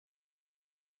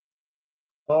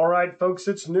All right, folks,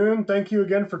 it's noon. Thank you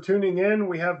again for tuning in.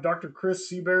 We have Dr. Chris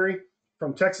Seabury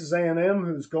from Texas A&M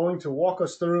who's going to walk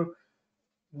us through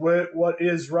what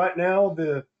is right now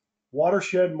the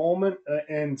watershed moment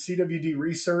in CWD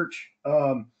research.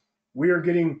 We are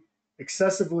getting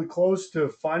excessively close to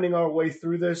finding our way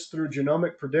through this through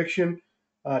genomic prediction.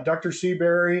 Dr.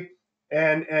 Seabury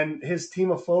and his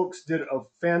team of folks did a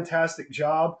fantastic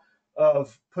job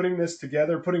of putting this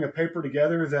together, putting a paper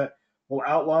together that will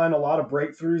outline a lot of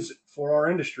breakthroughs for our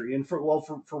industry and for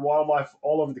wildlife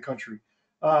all over the country.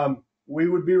 We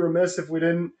would be remiss if we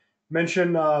didn't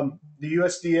mention the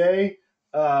USDA,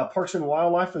 Parks and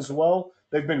Wildlife as well.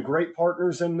 They've been great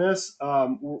partners in this.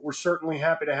 We're certainly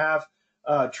happy to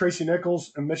have Tracy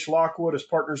Nichols and Mitch Lockwood as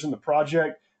partners in the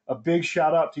project. A big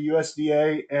shout out to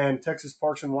USDA and Texas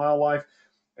Parks and Wildlife,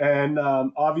 and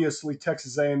obviously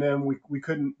Texas A&M. We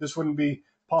couldn't. This wouldn't be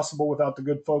possible without the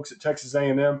good folks at Texas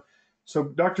A&M. So,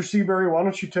 Dr. Seabury, why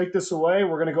don't you take this away?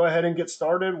 We're going to go ahead and get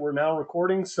started. We're now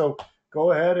recording, so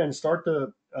go ahead and start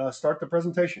the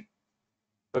presentation.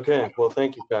 Okay, well,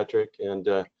 thank you, Patrick, and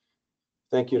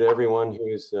thank you to everyone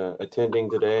who's attending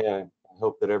today. I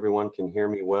hope that everyone can hear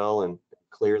me well and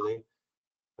clearly.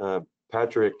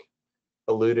 Patrick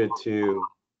alluded to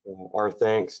our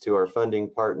thanks to our funding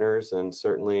partners, and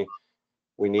certainly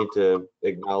we need to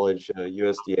acknowledge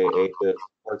USDA, APHIS,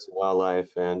 Parks and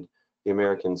Wildlife, and the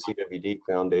American CWD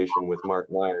Foundation with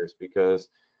Mark Myers, because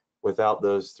without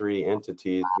those three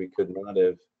entities, we could not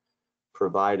have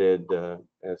provided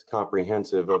as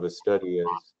comprehensive of a study as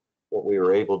what we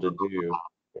were able to do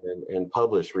and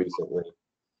publish recently.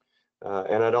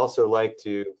 And I'd also like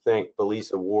to thank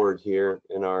Belisa Ward here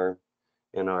in our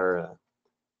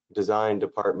design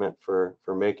department for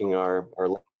making our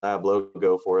lab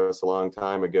logo for us a long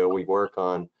time ago. We work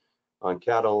on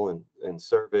cattle and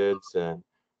cervids and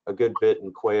a good bit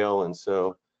in quail, and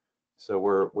so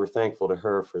we're thankful to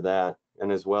her for that,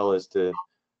 and as well as to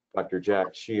Dr.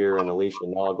 Jack Shear and Alicia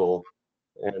Noggle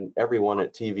and everyone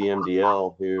at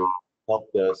TVMDL who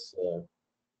helped us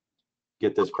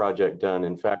get this project done.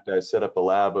 In fact, I set up a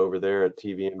lab over there at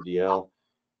TVMDL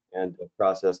and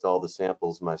processed all the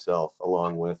samples myself,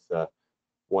 along with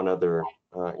one other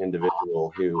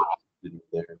individual who did it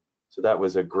there. So that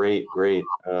was a great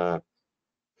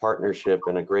partnership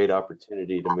and a great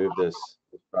opportunity to move this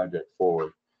project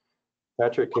forward.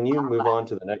 Patrick, can you move on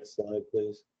to the next slide,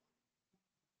 please?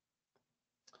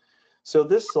 So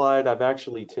this slide I've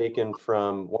actually taken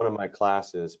from one of my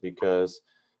classes because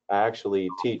I actually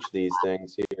teach these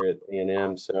things here at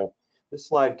A&M. So this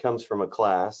slide comes from a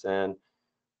class, and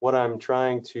what I'm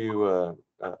trying to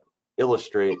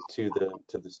illustrate to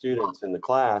the students in the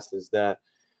class is that,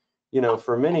 you know,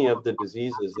 for many of the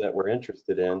diseases that we're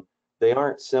interested in, they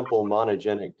aren't simple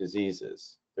monogenic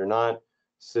diseases. They're not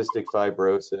cystic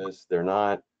fibrosis. They're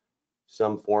not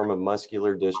some form of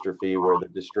muscular dystrophy where the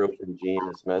dystrophin gene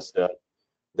is messed up.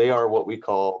 They are what we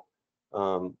call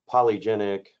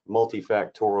polygenic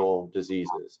multifactorial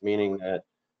diseases, meaning that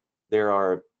there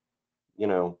are, you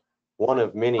know, one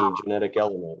of many genetic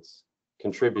elements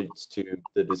contributes to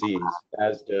the disease,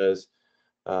 as does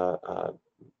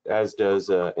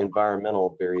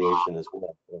environmental variation as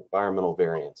well, environmental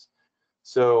variance.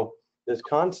 So this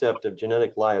concept of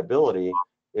genetic liability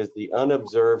is the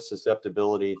unobserved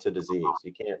susceptibility to disease.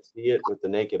 You can't see it with the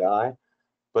naked eye,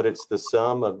 but it's the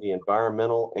sum of the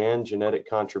environmental and genetic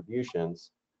contributions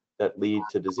that lead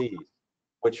to disease,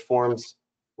 which forms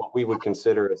what we would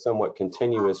consider a somewhat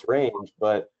continuous range,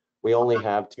 but we only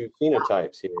have two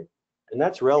phenotypes here. And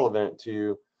that's relevant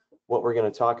to what we're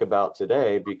going to talk about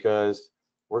today, because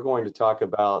we're going to talk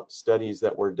about studies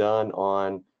that were done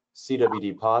on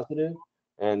CWD positive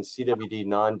and CWD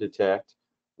non-detect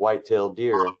white-tailed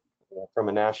deer from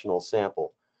a national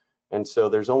sample. And so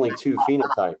there's only two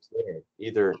phenotypes there,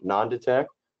 either non-detect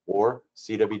or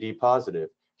CWD positive.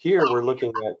 Here we're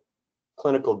looking at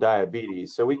clinical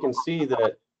diabetes. So we can see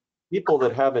that people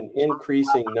that have an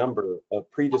increasing number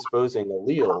of predisposing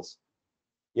alleles,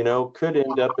 you know, could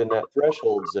end up in that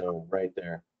threshold zone right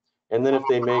there. And then if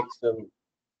they make some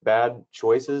bad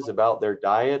choices about their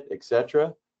diet,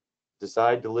 etc.,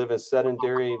 decide to live a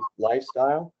sedentary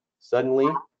lifestyle,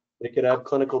 suddenly they could have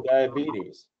clinical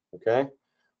diabetes, okay?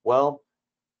 Well,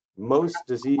 most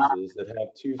diseases that have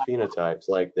two phenotypes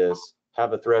like this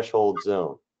have a threshold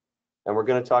zone, and we're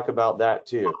going to talk about that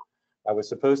too. I was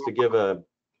supposed to give a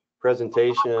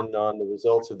presentation on the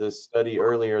results of this study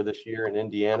earlier this year in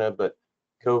Indiana, but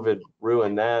COVID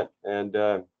ruined that, and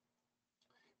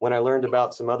when I learned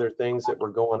about some other things that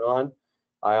were going on,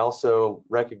 I also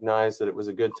recognized that it was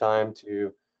a good time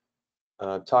to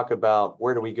talk about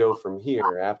where do we go from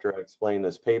here after I explain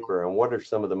this paper, and what are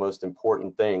some of the most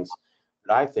important things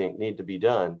that I think need to be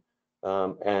done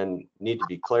and need to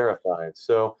be clarified.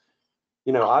 So,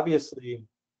 you know, obviously,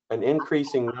 an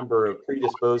increasing number of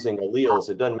predisposing alleles,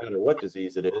 it doesn't matter what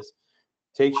disease it is,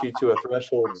 takes you to a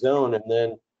threshold zone, and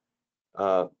then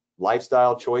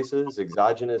lifestyle choices,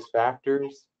 exogenous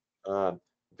factors,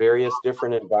 various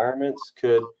different environments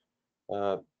could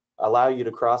allow you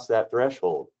to cross that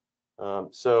threshold.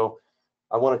 So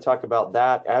I want to talk about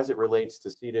that as it relates to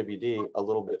CWD a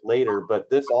little bit later, but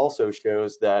this also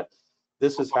shows that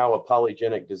this is how a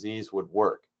polygenic disease would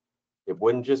work. It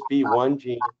wouldn't just be one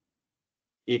gene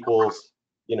equals,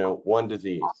 you know, one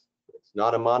disease. It's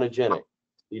not a monogenic.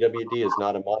 CWD is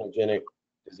not a monogenic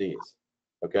disease.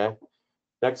 Okay.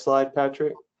 Next slide,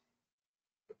 Patrick.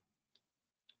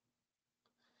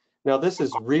 Now, this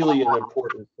is really an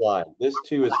important slide. This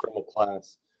too is from a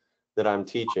class that I'm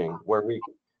teaching, where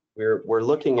we're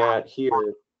looking at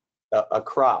here a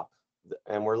crop,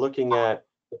 and we're looking at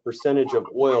the percentage of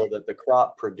oil that the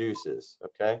crop produces.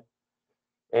 Okay,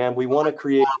 and we want to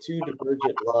create two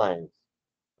divergent lines.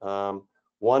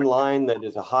 One line that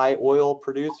is a high oil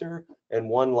producer and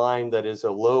one line that is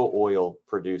a low oil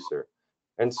producer.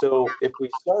 And so if we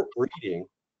start breeding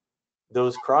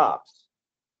those crops,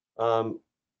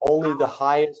 only the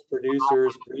highest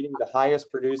producers, breeding the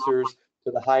highest producers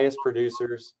to the highest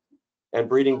producers, and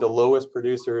breeding the lowest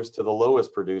producers to the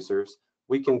lowest producers,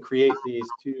 we can create these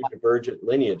two divergent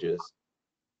lineages.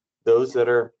 Those that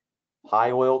are high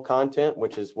oil content,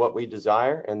 which is what we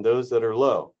desire, and those that are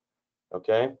low.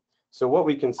 Okay, so what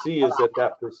we can see is that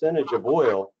that percentage of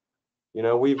oil, you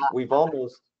know, we've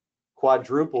almost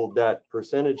quadrupled that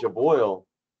percentage of oil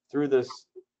through this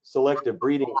selective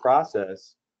breeding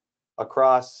process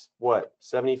across what,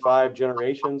 75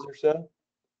 generations or so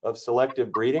of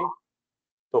selective breeding.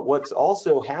 But what's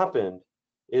also happened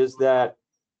is that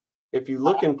if you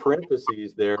look in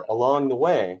parentheses there along the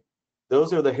way,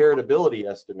 those are the heritability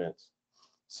estimates.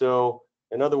 So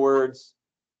in other words,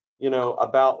 you know,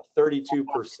 about 32%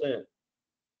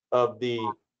 of the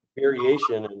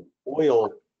variation in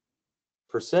oil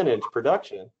percentage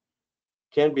production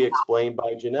can be explained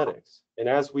by genetics. And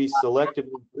as we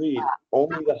selectively breed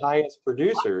only the highest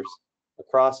producers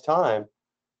across time,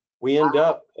 we end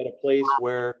up at a place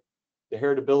where the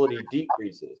heritability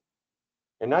decreases.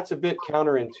 And that's a bit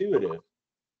counterintuitive.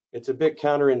 It's a bit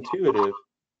counterintuitive.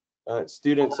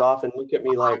 Students often look at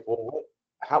me like, well,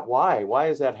 why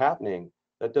is that happening?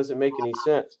 That doesn't make any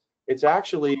sense. It's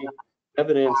actually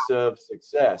evidence of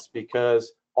success,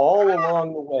 because all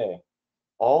along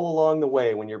the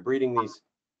way, when you're breeding these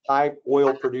high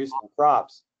oil producing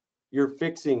crops, you're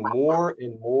fixing more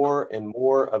and more and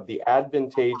more of the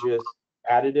advantageous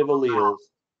additive alleles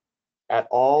at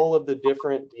all of the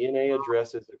different DNA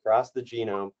addresses across the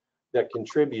genome that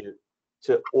contribute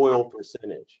to oil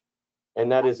percentage.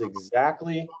 And that is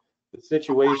exactly the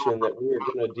situation that we are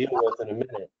going to deal with in a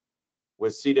minute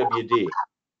with CWD.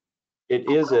 It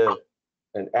is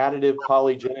an additive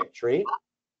polygenic trait.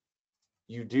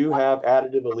 You do have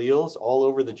additive alleles all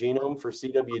over the genome for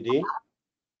CWD,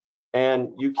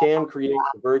 and you can create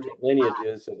divergent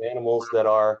lineages of animals that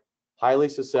are highly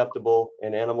susceptible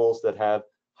and animals that have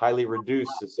highly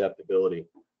reduced susceptibility.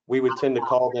 We would tend to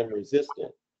call them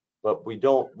resistant, but we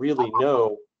don't really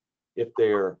know if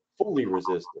they're fully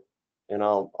resistant. And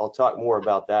I'll talk more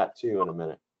about that too in a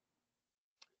minute.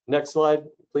 Next slide,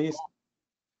 please.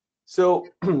 So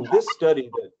this study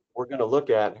that we're going to look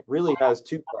at really has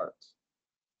two parts.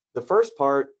 The first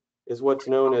part is what's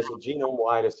known as a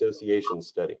genome-wide association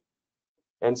study.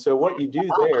 And so what you do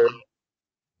there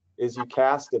is you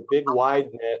cast a big wide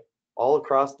net all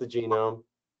across the genome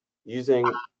using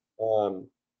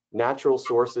natural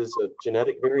sources of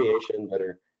genetic variation that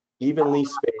are evenly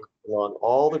spaced along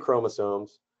all the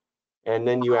chromosomes. And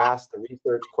then you ask the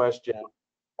research question,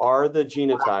 are the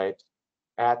genotypes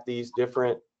at these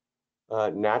different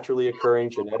naturally occurring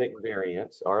genetic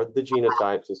variants, are the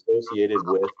genotypes associated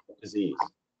with disease?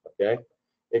 Okay,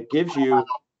 it gives you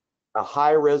a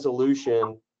high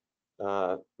resolution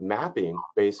mapping,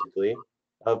 basically,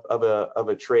 of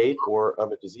a trait or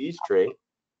of a disease trait,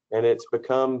 and it's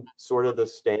become sort of the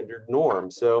standard norm.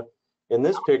 So in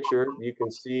this picture, you can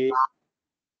see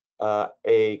a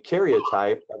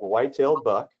karyotype of a white-tailed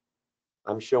buck.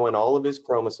 I'm showing all of his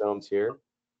chromosomes here.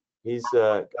 He's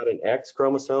got an X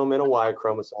chromosome and a Y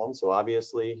chromosome, so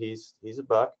obviously he's a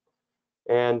buck.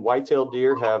 And white-tailed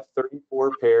deer have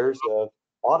 34 pairs of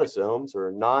autosomes,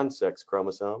 or non-sex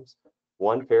chromosomes,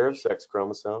 1 pair of sex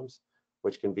chromosomes,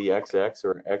 which can be XX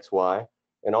or XY.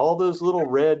 And all those little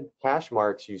red hash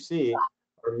marks you see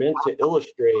are meant to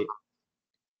illustrate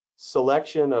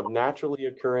selection of naturally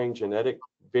occurring genetic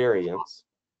variants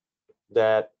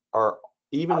that are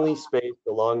evenly spaced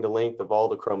along the length of all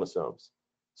the chromosomes,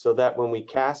 so that when we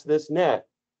cast this net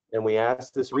and we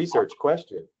ask this research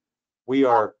question, we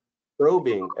are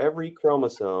probing every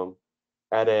chromosome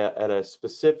at a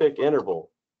specific interval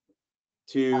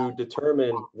to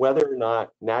determine whether or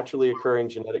not naturally occurring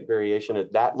genetic variation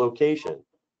at that location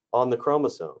on the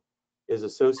chromosome is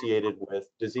associated with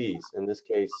disease, in this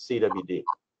case, CWD.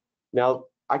 Now,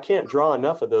 I can't draw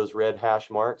enough of those red hash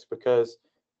marks because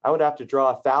I would have to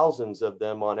draw thousands of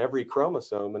them on every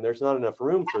chromosome, and there's not enough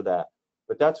room for that.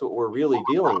 But that's what we're really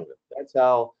dealing with. That's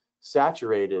how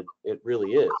saturated it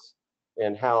really is,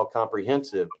 and how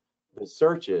comprehensive the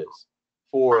search is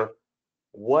for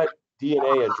what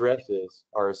DNA addresses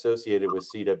are associated with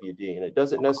CWD. And it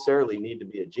doesn't necessarily need to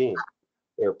be a gene.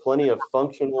 There are plenty of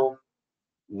functional,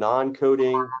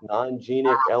 non-coding,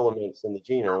 non-genic elements in the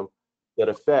genome that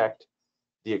affect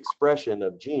the expression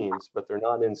of genes, but they're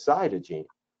not inside a gene.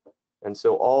 And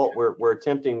so we're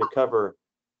attempting to cover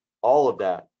all of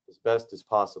that as best as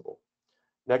possible.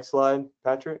 Next slide,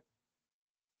 Patrick.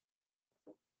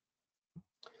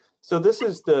 So this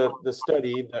is the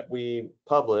study that we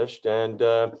published, and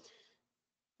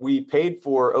we paid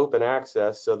for open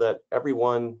access so that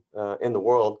everyone in the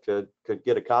world could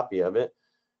get a copy of it.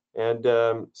 And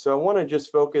so I want to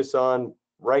just focus on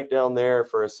right down there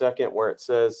for a second where it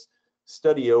says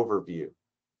study overview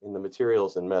in the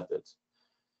materials and methods.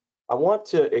 I want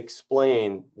to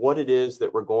explain what it is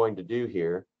that we're going to do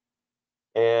here,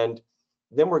 and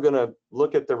then we're going to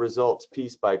look at the results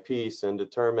piece by piece and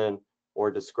determine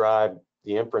or describe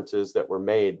the inferences that were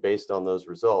made based on those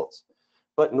results.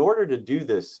 But in order to do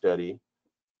this study,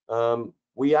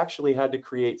 we actually had to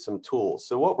create some tools.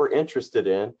 So what we're interested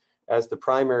in as the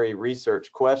primary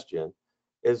research question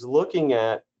is looking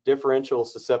at differential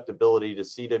susceptibility to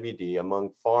CWD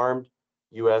among farmed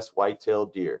U.S.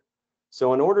 white-tailed deer.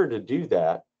 So in order to do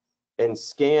that and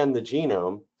scan the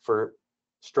genome for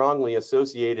strongly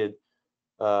associated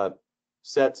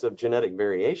sets of genetic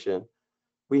variation,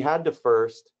 we had to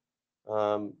first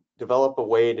develop a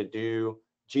way to do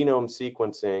genome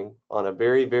sequencing on a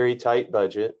very, very tight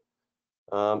budget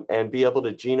and be able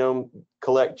to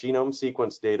collect genome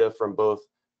sequence data from both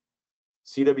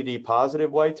CWD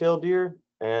positive white-tailed deer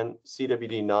and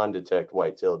CWD non-detect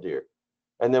white-tailed deer.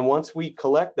 And then once we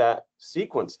collect that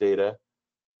sequence data,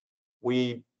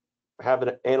 we have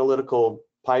an analytical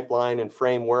pipeline and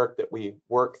framework that we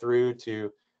work through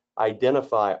to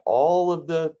identify all of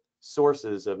the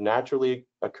sources of naturally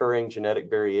occurring genetic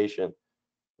variation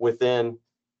within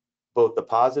both the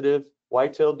positive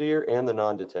white-tailed deer and the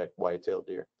non-detect white-tailed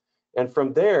deer. And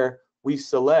from there, we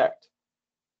select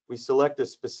a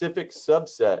specific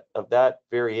subset of that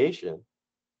variation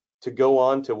to go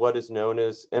on to what is known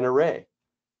as an array.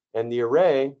 And the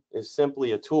array is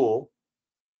simply a tool.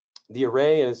 The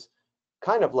array is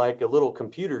kind of like a little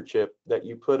computer chip that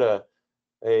you put a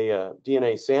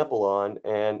DNA sample on,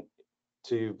 and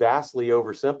to vastly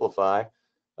oversimplify,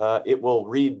 it will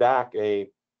read back a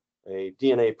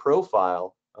DNA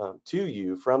profile to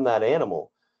you from that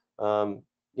animal,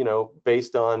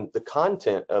 based on the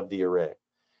content of the array.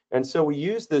 And so we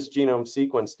use this genome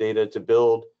sequence data to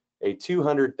build a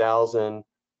 200,000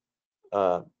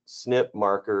 SNP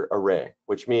marker array,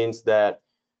 which means that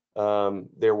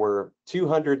there were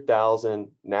 200,000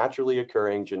 naturally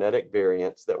occurring genetic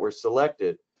variants that were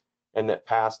selected and that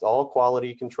passed all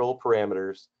quality control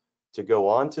parameters to go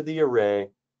onto the array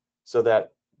so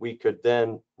that we could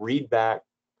then read back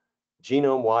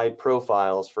genome-wide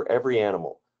profiles for every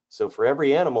animal. So for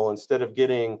every animal, instead of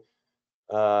getting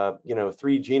 3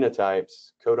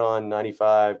 genotypes, codon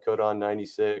 95, codon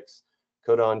 96,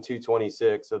 codon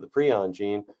 226 of the prion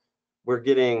gene, we're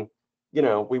getting,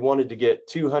 we wanted to get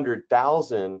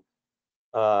 200,000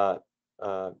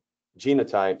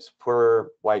 genotypes per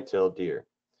white-tailed deer.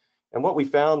 And what we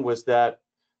found was that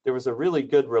there was a really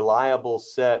good, reliable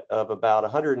set of about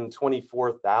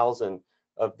 124,000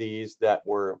 of these that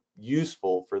were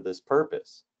useful for this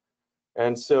purpose.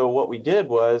 And so what we did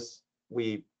was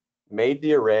we made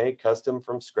the array custom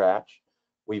from scratch.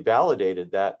 We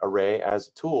validated that array as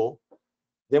a tool.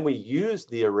 Then we used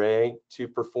the array to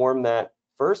perform that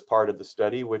first part of the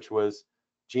study, which was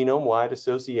genome-wide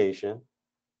association,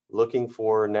 looking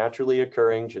for naturally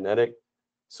occurring genetic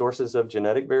sources of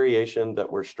genetic variation that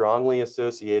were strongly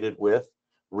associated with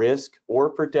risk or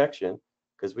protection,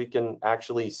 because we can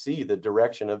actually see the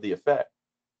direction of the effect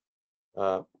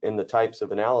in the types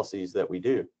of analyses that we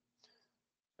do.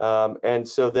 And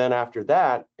so then after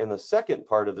that, in the second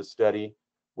part of the study,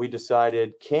 we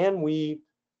decided, can we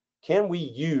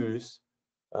use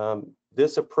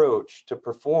this approach to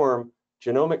perform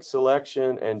genomic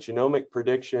selection and genomic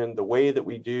prediction the way that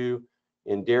we do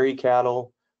in dairy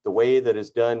cattle, the way that is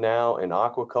done now in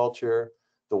aquaculture,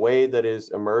 the way that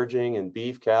is emerging in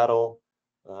beef cattle,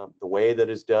 the way that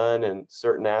is done in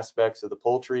certain aspects of the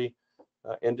poultry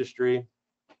industry.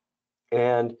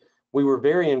 And we were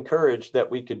very encouraged that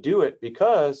we could do it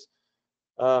because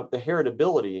the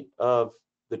heritability of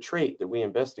the trait that we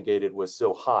investigated was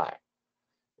so high.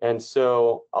 And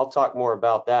so I'll talk more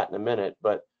about that in a minute,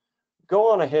 but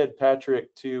go on ahead,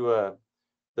 Patrick, to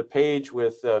the page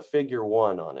with figure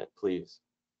 1 on it, please.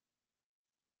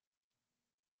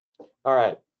 All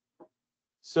right.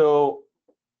 So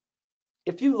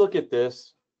if you look at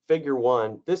this, figure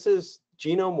 1, this is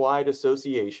genome-wide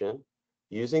association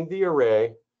using the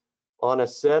array on a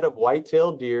set of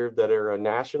white-tailed deer that are a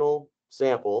national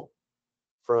sample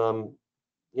from,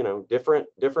 you know, different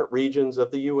regions of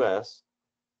the U.S.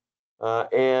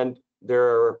 And there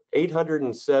are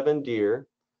 807 deer,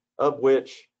 of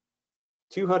which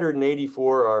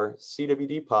 284 are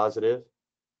CWD positive,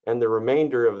 and the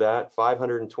remainder of that,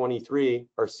 523,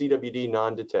 are CWD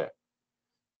non-detect.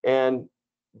 And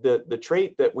the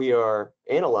trait that we are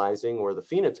analyzing, or the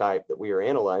phenotype that we are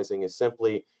analyzing, is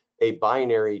simply a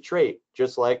binary trait,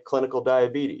 just like clinical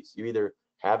diabetes. You either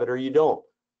have it or you don't.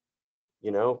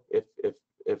 You know, if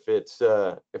it's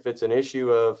an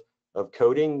issue of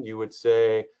coding, you would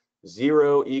say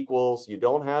 0 equals you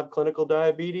don't have clinical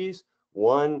diabetes,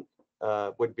 1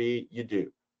 would be you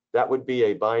do. That would be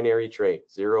a binary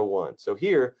trait, 0, 1. So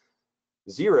here,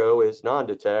 0 is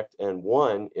non-detect and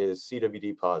 1 is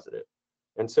CWD positive.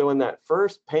 And so in that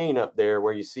first pane up there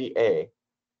where you see A,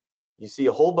 you see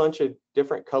a whole bunch of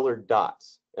different colored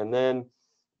dots. And then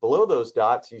below those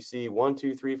dots, you see 1,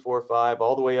 2, 3, 4, 5,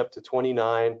 all the way up to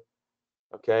 29,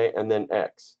 okay, and then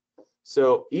X.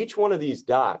 So each one of these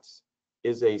dots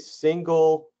is a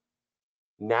single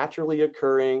naturally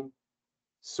occurring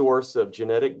source of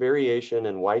genetic variation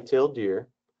in white-tailed deer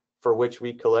for which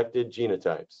we collected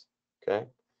genotypes, okay,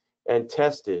 and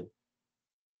tested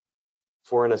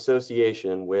for an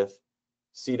association with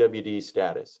CWD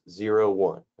status, 0,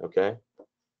 1, okay?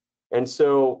 And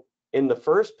so in the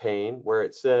first pane where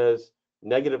it says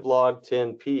negative log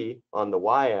 10p on the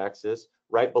y-axis,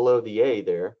 right below the A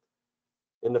there,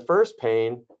 in the first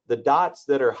pane, the dots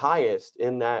that are highest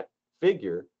in that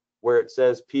figure where it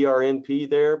says PRNP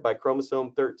there by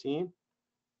chromosome 13,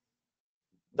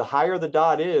 the higher the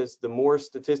dot is, the more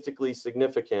statistically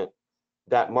significant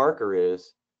that marker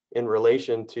is in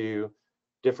relation to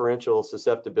differential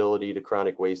susceptibility to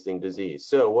chronic wasting disease.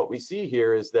 So what we see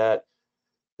here is that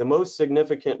the most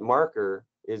significant marker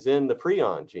is in the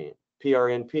prion gene,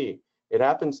 PRNP. It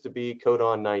happens to be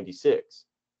codon 96,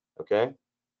 okay?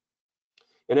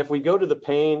 And if we go to the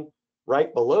pane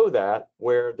right below that,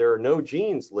 where there are no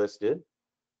genes listed,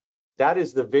 that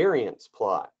is the variance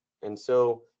plot. And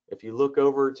so if you look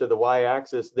over to the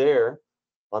y-axis there,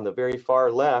 on the very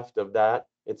far left of that,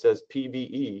 it says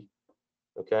PVE,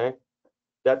 okay?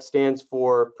 That stands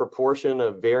for proportion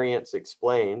of variance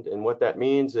explained. And what that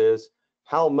means is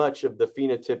how much of the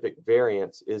phenotypic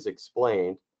variance is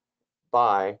explained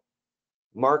by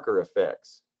marker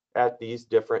effects at these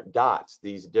different dots,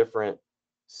 these different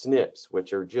SNPs,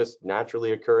 which are just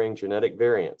naturally occurring genetic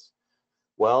variants.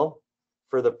 Well,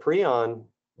 for the prion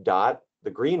dot, the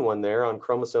green one there on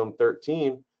chromosome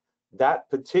 13, that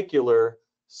particular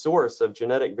source of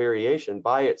genetic variation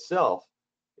by itself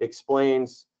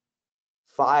explains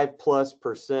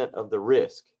 5+% of the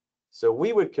risk. So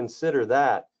we would consider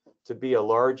that to be a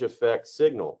large effect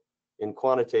signal in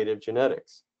quantitative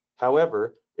genetics.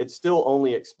 However, it still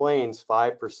only explains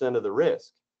 5% of the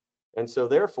risk. And so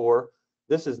therefore,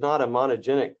 this is not a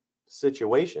monogenic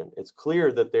situation. It's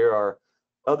clear that there are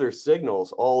other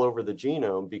signals all over the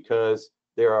genome because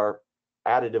there are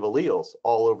additive alleles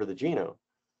all over the genome.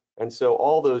 And so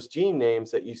all those gene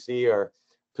names that you see are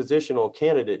positional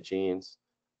candidate genes,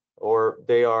 or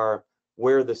they are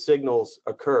where the signals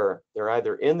occur. They're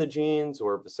either in the genes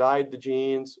or beside the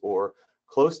genes or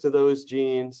close to those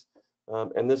genes.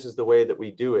 And this is the way that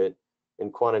we do it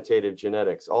in quantitative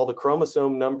genetics. All the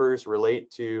chromosome numbers relate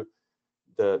to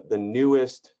the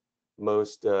newest,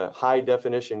 most high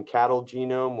definition cattle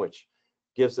genome, which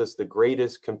gives us the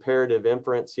greatest comparative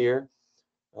inference here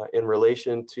in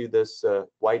relation to this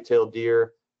white-tailed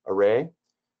deer array,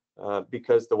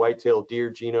 because the white-tailed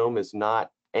deer genome is not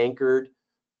anchored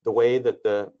the way that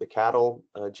the cattle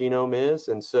genome is.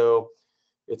 And so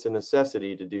it's a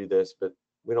necessity to do this, but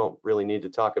we don't really need to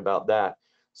talk about that.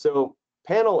 So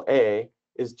panel A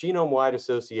is genome-wide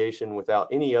association without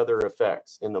any other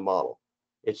effects in the model.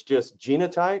 It's just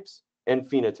genotypes and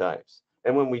phenotypes.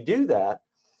 And when we do that,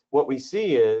 what we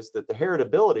see is that the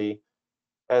heritability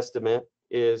estimate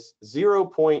is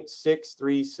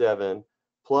 0.637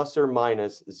 plus or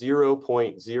minus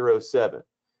 0.07.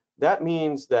 That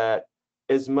means that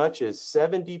as much as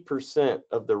 70%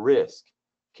 of the risk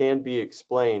can be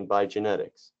explained by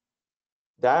genetics.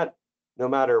 That, no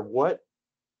matter whether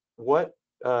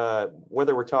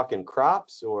we're talking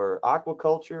crops or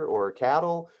aquaculture or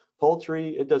cattle,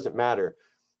 poultry, it doesn't matter.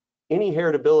 Any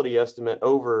heritability estimate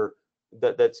over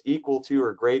that's equal to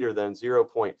or greater than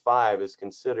 0.5 is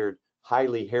considered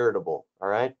highly heritable, all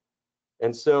right?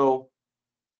 And so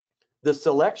the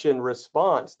selection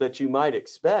response that you might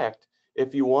expect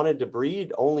if you wanted to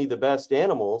breed only the best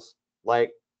animals,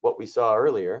 like what we saw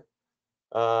earlier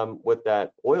with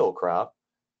that oil crop,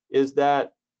 is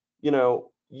that, you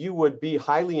know, you would be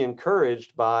highly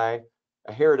encouraged by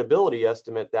a heritability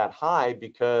estimate that high,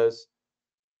 because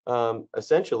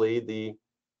essentially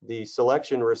the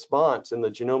selection response and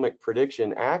the genomic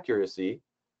prediction accuracy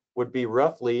would be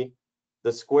roughly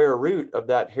the square root of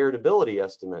that heritability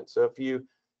estimate. So if you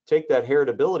take that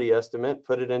heritability estimate,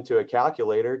 put it into a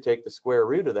calculator, take the square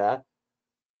root of that,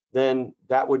 then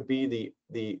that would be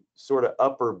the sort of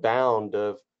upper bound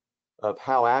of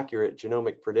how accurate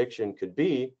genomic prediction could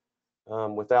be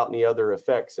without any other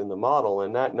effects in the model.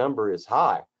 And that number is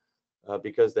high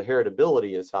because the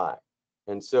heritability is high.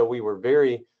 And so we were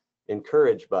very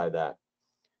encouraged by that.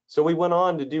 So we went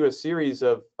on to do a series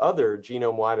of other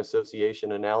genome-wide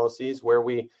association analyses where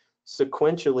we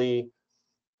sequentially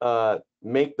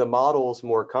make the models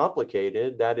more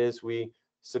complicated. That is, we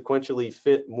sequentially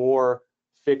fit more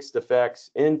fixed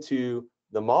effects into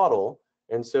the model.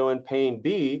 And so in pane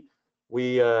B,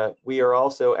 we are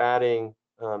also adding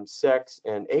sex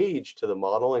and age to the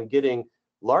model and getting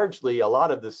largely a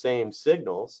lot of the same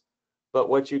signals. But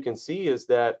what you can see is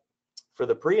that for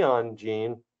the prion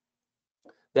gene,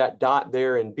 that dot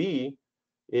there in B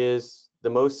is the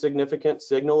most significant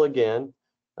signal again,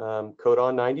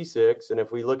 codon 96. And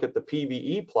if we look at the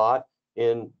PBE plot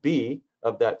in B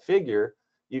of that figure,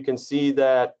 you can see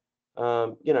that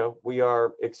you know, we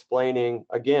are explaining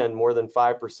again more than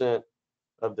 5%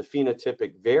 of the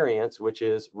phenotypic variance, which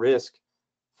is risk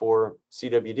for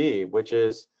CWD, which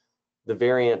is the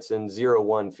variance in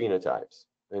 0-1 phenotypes.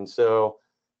 And so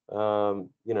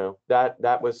you know,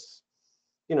 that was,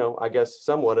 you know, I guess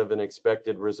somewhat of an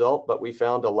expected result, but we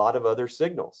found a lot of other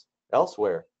signals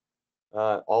elsewhere,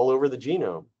 all over the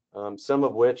genome, some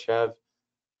of which have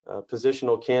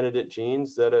positional candidate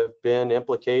genes that have been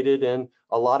implicated in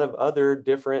a lot of other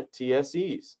different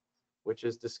TSEs, which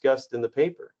is discussed in the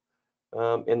paper,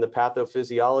 in the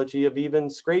pathophysiology of even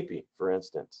scrapie, for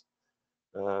instance,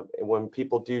 when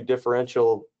people do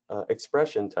differential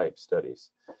expression type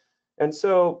studies. And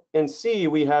so in C,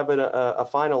 we have a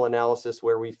final analysis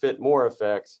where we fit more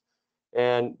effects,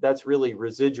 and that's really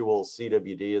residual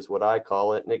CWD is what I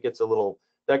call it. And it gets a little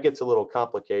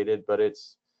complicated, but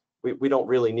we don't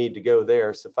really need to go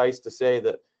there. Suffice to say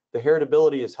that the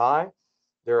heritability is high.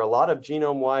 There are a lot of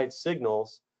genome-wide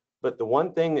signals, but the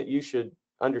one thing that you should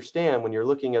understand when you're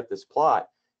looking at this plot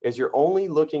is you're only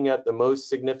looking at the most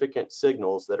significant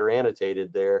signals that are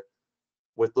annotated there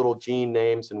with little gene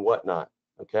names and whatnot.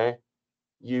 Okay,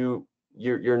 you're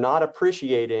not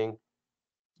appreciating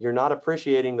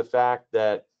the fact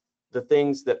that the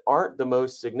things that aren't the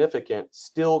most significant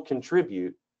still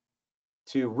contribute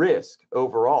to risk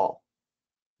overall.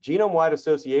 Genome-wide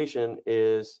association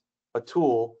is a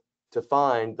tool to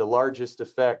find the largest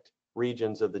effect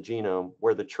regions of the genome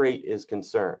where the trait is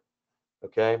concerned.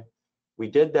 Okay, we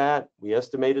did that. We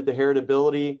estimated the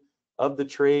heritability of the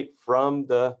trait from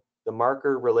the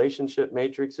marker relationship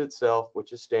matrix itself,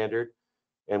 which is standard,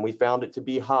 and we found it to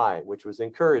be high, which was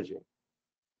encouraging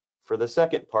for the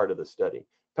second part of the study.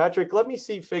 Patrick, let me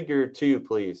see figure 2,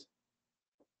 please.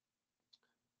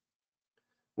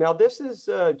 Now, this is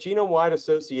genome-wide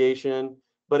association,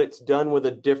 but it's done with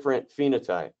a different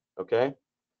phenotype, okay?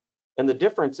 And the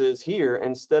difference is here,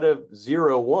 instead of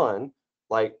 0-1,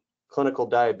 like clinical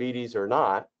diabetes or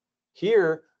not,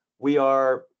 here we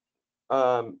are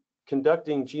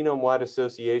conducting genome-wide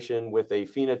association with a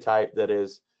phenotype that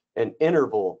is an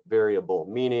interval variable,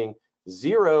 meaning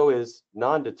 0 is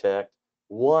non-detect,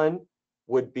 1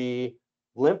 would be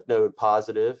lymph node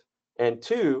positive, and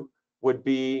 2 would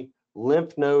be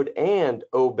lymph node and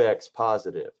OBEX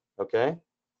positive, okay?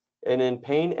 And in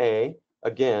pane A,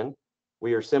 again,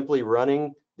 we are simply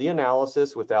running the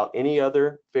analysis without any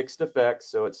other fixed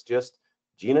effects, so it's just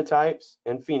genotypes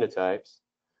and phenotypes.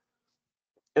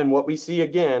 And what we see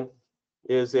again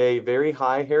is a very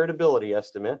high heritability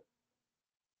estimate.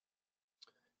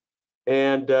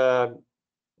 And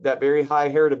that very high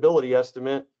heritability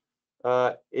estimate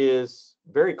is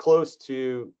very close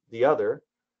to the other.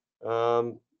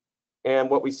 And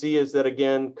what we see is that,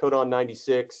 again, codon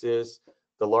 96 is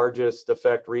the largest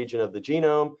effect region of the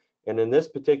genome. And in this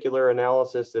particular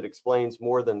analysis, it explains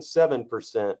more than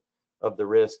 7% of the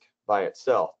risk by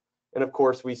itself. And of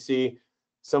course, we see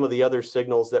some of the other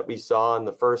signals that we saw in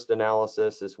the first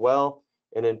analysis as well.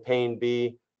 And in pane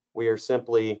B, we are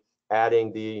simply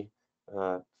adding the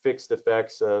fixed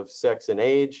effects of sex and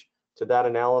age to that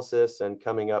analysis and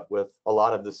coming up with a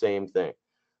lot of the same thing.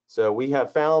 So we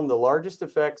have found the largest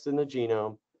effects in the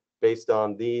genome based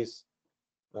on these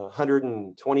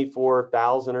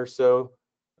 124,000 or so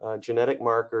genetic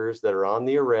markers that are on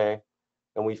the array,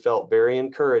 and we felt very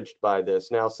encouraged by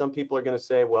this. Now, some people are going to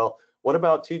say, well, what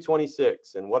about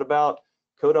 226, and what about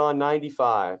codon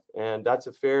 95? And that's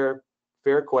a fair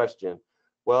question.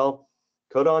 Well,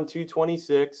 codon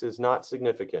 226 is not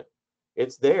significant.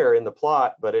 It's there in the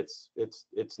plot, but it's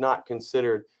not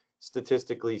considered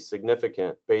statistically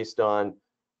significant based on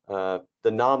the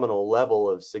nominal level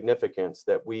of significance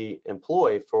that we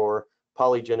employ for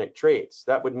polygenic traits.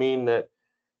 That would mean that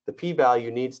the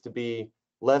p-value needs to be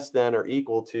less than or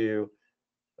equal to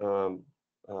 1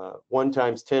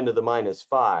 times 10 to the minus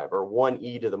 5, or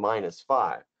 1e to the minus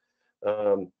 5,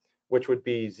 which would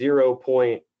be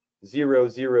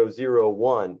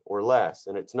 0.0001 or less,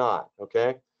 and it's not,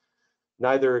 okay?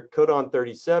 Neither codon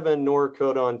 37 nor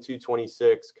codon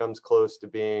 226 comes close to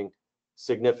being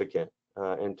significant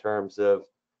in terms of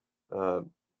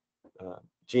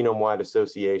genome-wide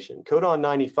association. Codon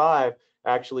 95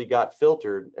 actually got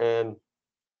filtered, and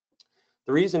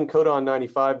the reason codon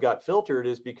 95 got filtered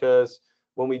is because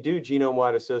when we do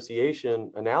genome-wide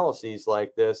association analyses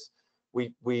like this,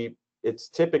 it's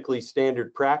typically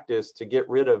standard practice to get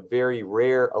rid of very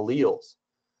rare alleles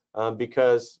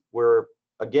because we're,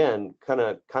 again, kind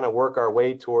of work our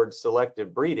way towards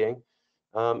selective breeding,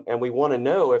 and we want to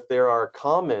know if there are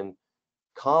common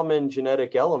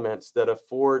genetic elements that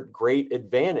afford great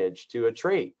advantage to a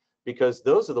trait, because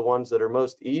those are the ones that are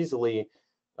most easily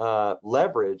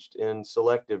leveraged in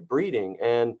selective breeding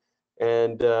and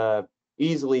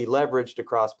easily leveraged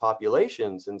across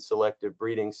populations in selective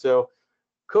breeding. So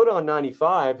codon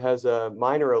 95 has a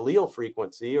minor allele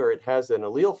frequency, or it has an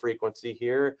allele frequency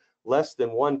here less than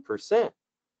 1%.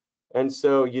 And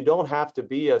so you don't have to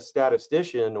be a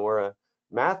statistician or a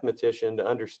mathematician to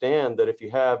understand that if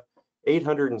you have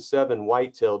 807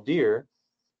 white-tailed deer,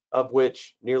 of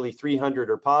which nearly 300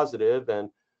 are positive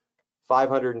and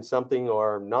 500 and something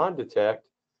are non-detect,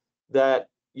 that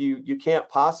you can't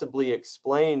possibly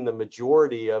explain the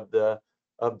majority of the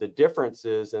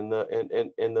differences in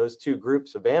those two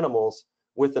groups of animals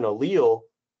with an allele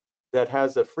that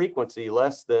has a frequency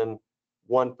less than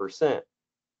 1%.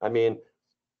 I mean,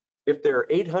 if there are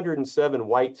 807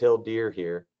 white-tailed deer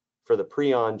here for the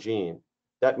prion gene,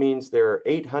 that means there are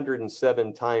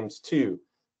 807 times 2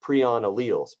 prion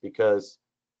alleles, because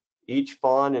each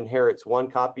fawn inherits 1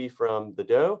 copy from the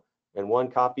doe and 1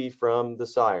 copy from the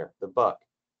sire, the buck,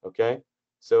 okay?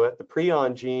 So at the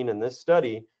prion gene in this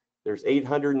study, there's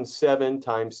 807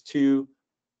 times 2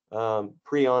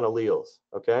 prion alleles,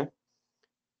 okay?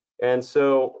 And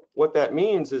so what that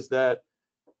means is that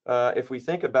if we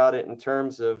think about it in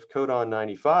terms of codon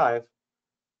 95,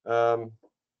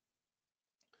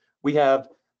 we have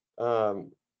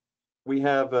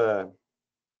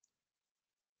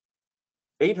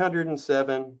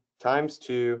 807 times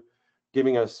 2,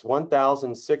 giving us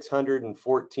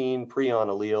 1,614 prion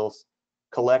alleles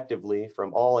collectively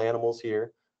from all animals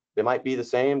here. They might be the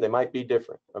same, they might be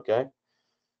different, okay?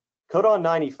 Codon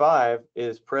 95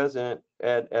 is present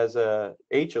as a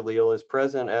H allele is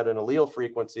present at an allele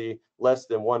frequency less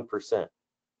than 1%,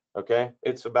 okay?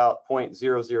 It's about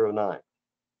 0.009,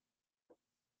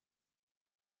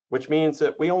 which means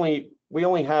that we only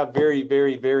have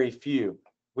very few.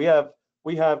 We have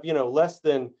less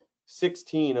than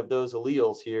 16 of those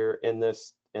alleles here in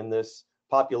this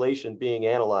population being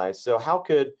analyzed. So how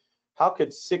could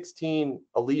 16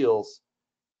 alleles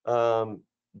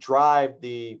drive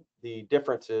the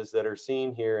differences that are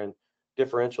seen here in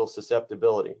differential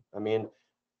susceptibility? I mean,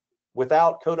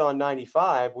 without codon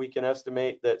 95, we can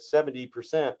estimate that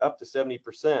 70%, up to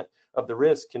 70% of the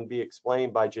risk can be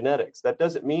explained by genetics. That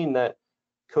doesn't mean that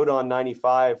codon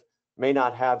 95 may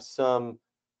not have some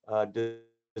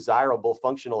desirable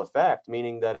functional effect,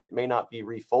 meaning that it may not be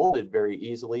refolded very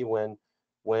easily when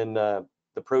the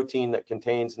protein that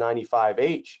contains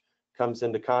 95H comes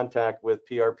into contact with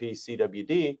PRP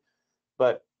CWD.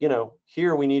 But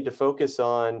here we need to focus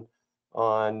on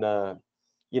the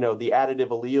additive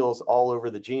alleles all over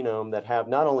the genome that have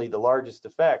not only the largest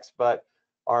effects, but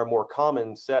are more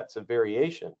common sets of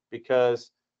variation,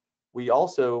 because we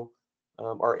also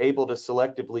are able to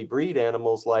selectively breed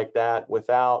animals like that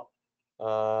without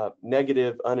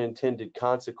negative unintended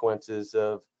consequences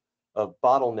of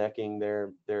bottlenecking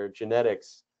their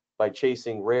genetics by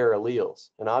chasing rare alleles.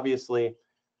 And obviously,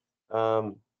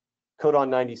 codon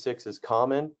 96 is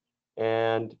common,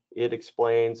 and it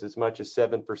explains as much as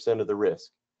 7% of the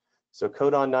risk. So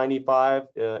codon 95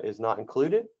 is not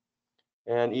included,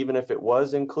 and even if it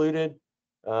was included,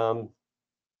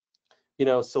 you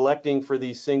know, selecting for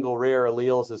these single rare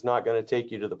alleles is not going to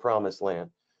take you to the promised land.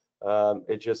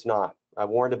 It's just not. I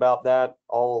warned about that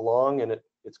all along, and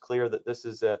it's clear that this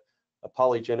is a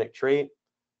polygenic trait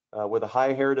with a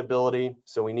high heritability.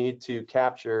 So we need to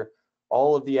capture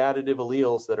all of the additive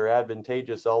alleles that are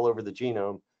advantageous all over the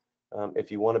genome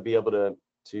if you want to be able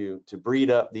to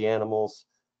breed up the animals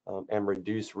and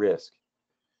reduce risk.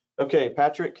 Okay,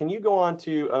 Patrick, can you go on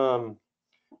to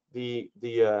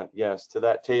yes, to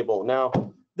that table? Now,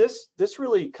 this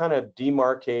really kind of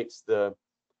demarcates the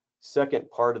second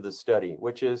part of the study,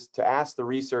 which is to ask the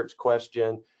research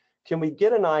question: can we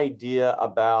get an idea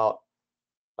about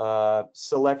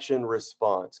selection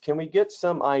response? Can we get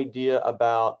some idea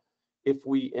about, if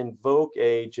we invoke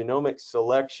a genomic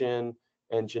selection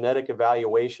and genetic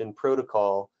evaluation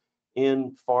protocol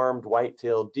in farmed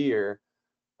white-tailed deer,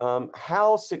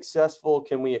 how successful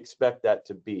can we expect that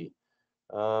to be?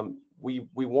 We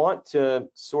want to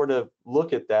sort of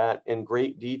look at that in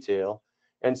great detail.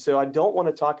 And so I don't want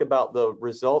to talk about the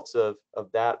results of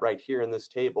that right here in this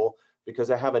table,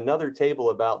 because I have another table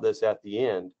about this at the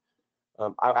end.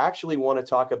 I actually want to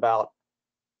talk about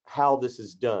how this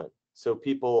is done so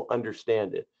people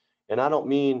understand it. And I don't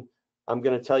mean I'm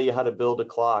going to tell you how to build a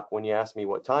clock when you ask me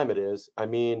what time it is. I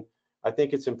mean, I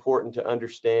think it's important to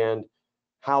understand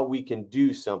how we can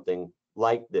do something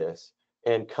like this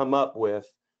and come up with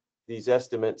these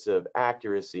estimates of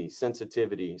accuracy,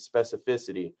 sensitivity,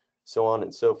 specificity, so on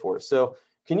and so forth. So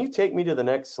can you take me to the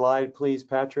next slide, please,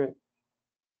 Patrick?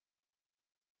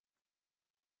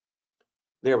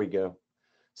 There we go.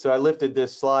 So I lifted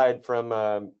this slide from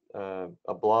a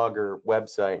blog or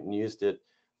website and used it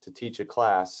to teach a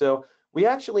class. So we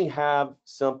actually have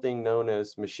something known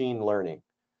as machine learning.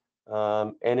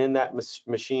 And in that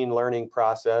machine learning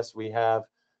process, we have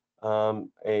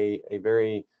a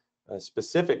very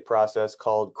specific process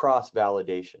called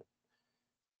cross-validation.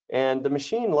 And the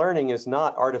machine learning is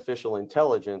not artificial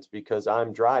intelligence because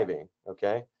I'm driving,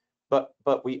 okay?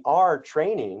 But we are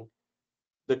training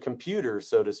the computer,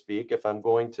 so to speak. If I'm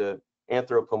going to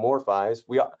anthropomorphize,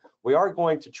 we are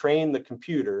going to train the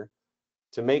computer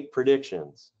to make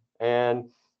predictions. And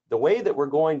the way that we're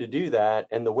going to do that,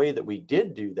 and the way that we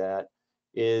did do that,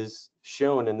 is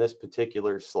shown in this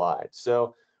particular slide.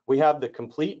 So we have the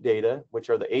complete data, which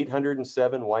are the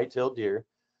 807 white-tailed deer.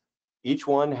 Each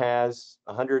one has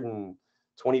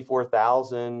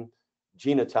 124,000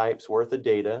 genotypes worth of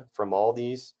data from all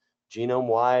these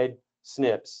genome-wide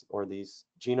SNPs, or these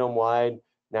genome-wide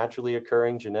naturally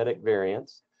occurring genetic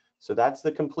variants. So that's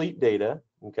the complete data,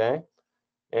 okay?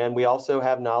 And we also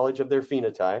have knowledge of their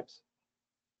phenotypes.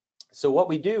 So what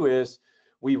we do is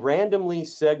we randomly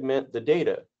segment the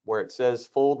data. Where it says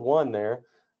fold 1 there,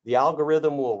 the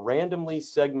algorithm will randomly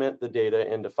segment the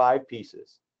data into 5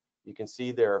 pieces. You can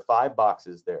see there are 5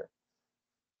 boxes there.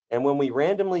 And when we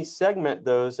randomly segment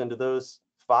those into those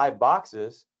 5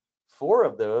 boxes, 4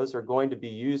 of those are going to be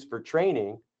used for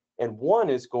training, and 1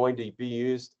 is going to be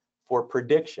used for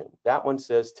prediction. That one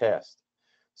says test.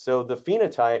 So the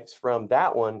phenotypes from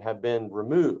that one have been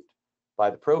removed by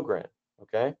the program,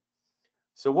 okay?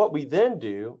 So what we then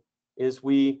do is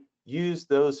we use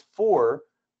those 4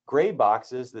 gray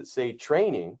boxes that say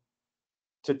training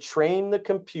to train the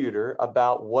computer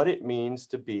about what it means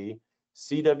to be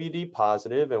CWD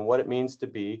positive and what it means to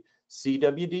be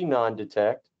CWD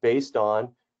non-detect based on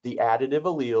the additive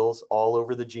alleles all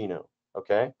over the genome,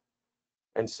 okay?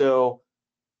 And so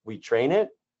we train it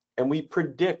and we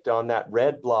predict on that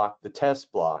red block, the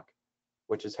test block,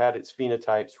 which has had its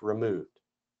phenotypes removed,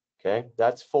 okay?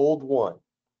 That's fold 1.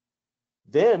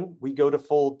 Then we go to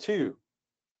fold 2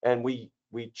 and we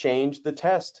change the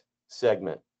test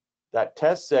segment. That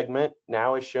test segment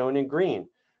now is shown in green.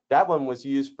 That one was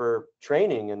used for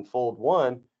training in fold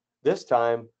 1. This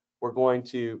time we're going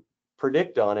to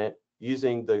predict on it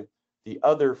using the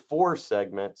other 4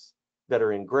 segments that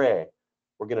are in gray.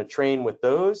 We're going to train with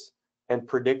those and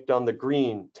predict on the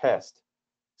green test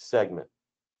segment.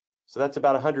 So that's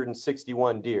about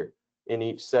 161 deer in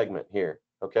each segment here,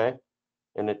 okay?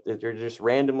 And they're just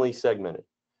randomly segmented.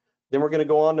 Then we're going to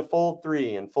go on to fold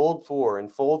 3 and fold 4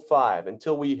 and fold 5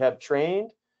 until we have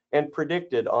trained and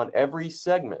predicted on every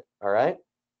segment, all right?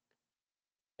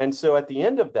 And so at the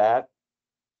end of that,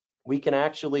 we can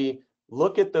actually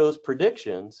look at those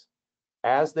predictions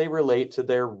as they relate to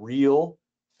their real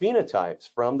phenotypes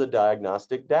from the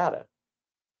diagnostic data.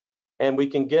 And we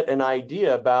can get an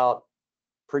idea about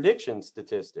prediction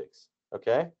statistics,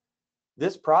 okay?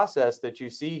 This process that you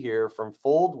see here from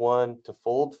fold 1 to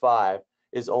fold 5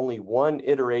 is only one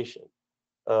iteration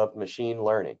of machine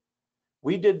learning.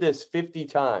 We did this 50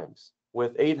 times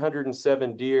with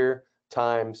 807 deer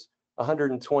times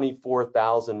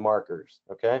 124,000 markers,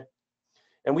 okay?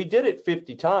 And we did it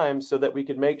 50 times so that we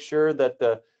could make sure that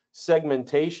the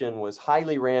segmentation was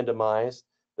highly randomized,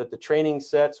 that the training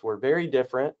sets were very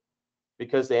different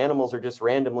because the animals are just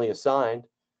randomly assigned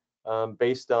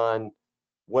based on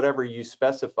whatever you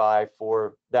specify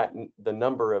for that, the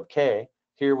number of K.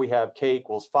 Here we have K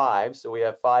equals 5, so we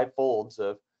have 5 folds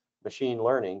of machine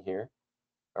learning here,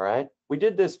 all right? We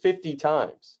did this 50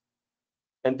 times.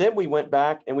 And then we went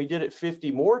back and we did it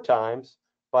 50 more times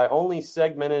by only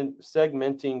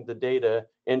segmenting the data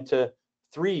into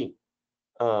 3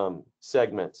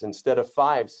 segments instead of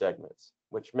 5 segments,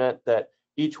 which meant that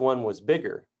each one was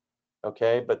bigger,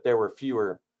 okay, but there were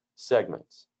fewer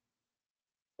segments.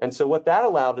 And so what that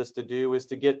allowed us to do is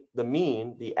to get the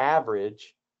mean, the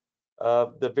average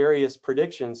of the various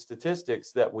prediction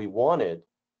statistics that we wanted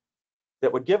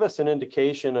that would give us an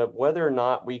indication of whether or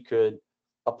not we could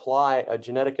apply a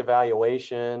genetic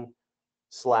evaluation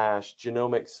 /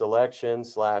 genomic selection /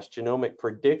 genomic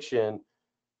prediction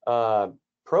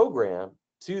program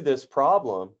to this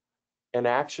problem and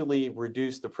actually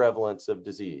reduce the prevalence of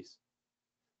disease.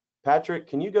 Patrick,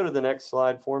 can you go to the next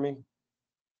slide for me?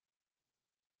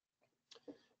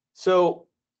 So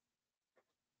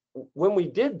when we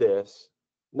did this,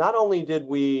 not only did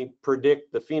we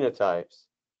predict the phenotypes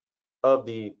of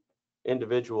the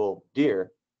individual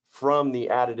deer from the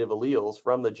additive alleles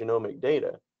from the genomic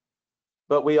data,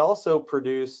 but we also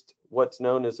produced what's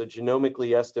known as a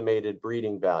genomically estimated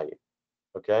breeding value,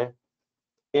 okay?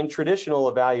 In traditional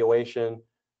evaluation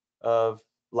of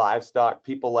livestock,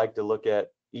 people like to look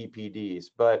at EPDs,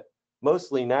 but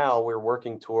mostly now we're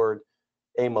working toward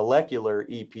a molecular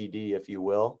EPD, if you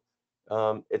will.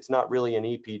 It's not really an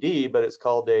EPD, but it's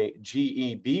called a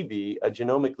GEBV, a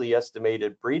genomically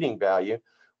estimated breeding value,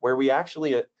 where we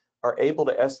actually are able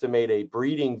to estimate a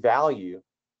breeding value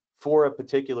for a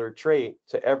particular trait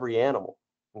to every animal,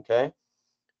 okay?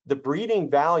 The breeding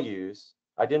values,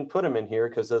 I didn't put them in here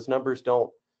because those numbers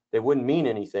they wouldn't mean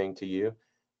anything to you.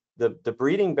 The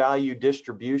breeding value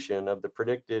distribution of the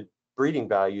predicted breeding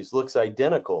values looks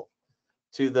identical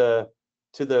to the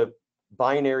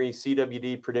binary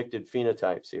CWD predicted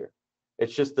phenotypes here.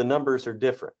 It's just the numbers are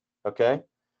different, okay?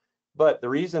 But the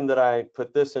reason that I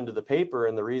put this into the paper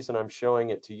and the reason I'm showing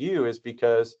it to you is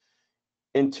because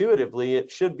intuitively it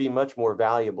should be much more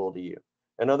valuable to you.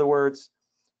 In other words,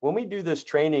 when we do this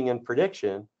training and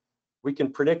prediction, we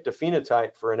can predict a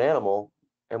phenotype for an animal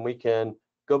and we can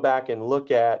go back and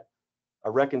look at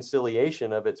a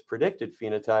reconciliation of its predicted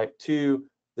phenotype to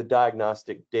the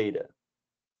diagnostic data.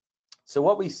 So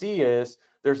what we see is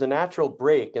there's a natural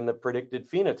break in the predicted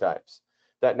phenotypes.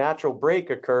 That natural break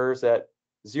occurs at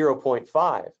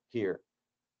 0.5 here,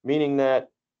 meaning that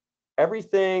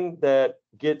everything that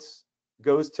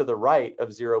goes to the right of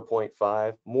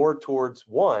 0.5, more towards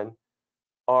 1,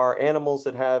 are animals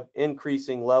that have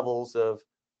increasing levels of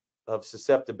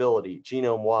susceptibility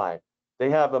genome-wide.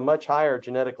 They have a much higher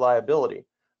genetic liability,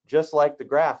 just like the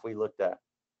graph we looked at.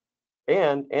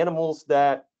 And animals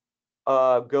that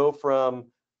go from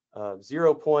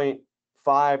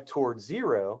 0.5 towards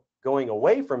 0, going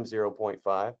away from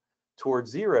 0.5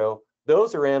 towards 0,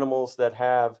 those are animals that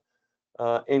have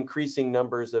increasing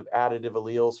numbers of additive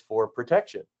alleles for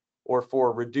protection or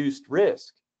for reduced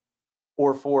risk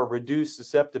or for reduced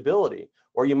susceptibility,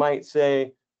 or you might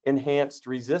say enhanced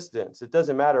resistance. It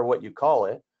doesn't matter what you call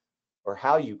it or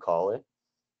how you call it.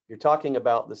 You're talking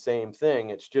about the same thing.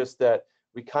 It's just that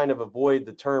we kind of avoid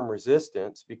the term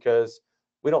resistance because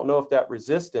we don't know if that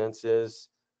resistance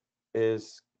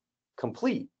is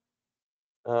complete.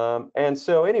 And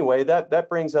so anyway, that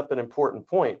brings up an important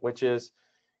point, which is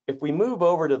if we move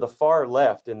over to the far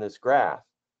left in this graph,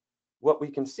 what we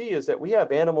can see is that we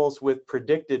have animals with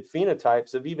predicted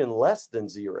phenotypes of even less than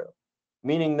 0,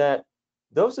 meaning that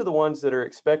those are the ones that are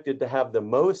expected to have the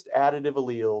most additive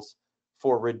alleles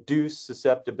for reduced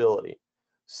susceptibility.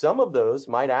 Some of those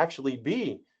might actually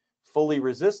be fully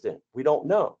resistant. We don't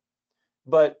know.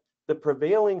 But the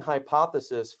prevailing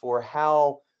hypothesis for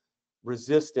how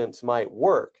resistance might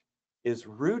work is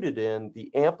rooted in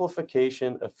the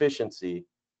amplification efficiency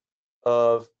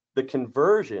of the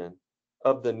conversion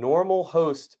of the normal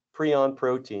host prion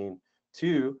protein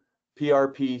to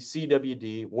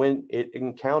PRP-CWD when it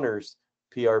encounters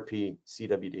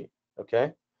PRP-CWD,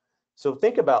 okay? So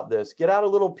think about this. Get out a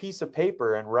little piece of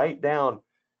paper and write down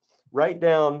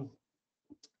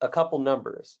a couple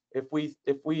numbers. If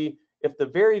the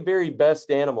very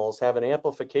best animals have an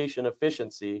amplification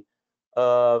efficiency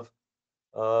of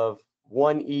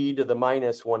 1e to the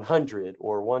minus 100,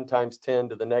 or 1 times 10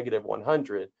 to the negative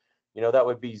 100, you know, that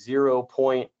would be 0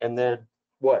 point and then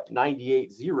what,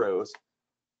 98 zeros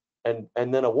and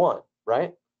then a 1,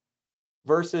 right?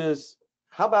 Versus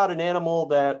how about an animal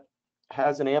that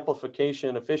has an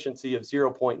amplification efficiency of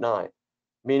 0.9,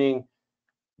 meaning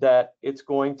that it's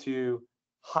going to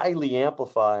highly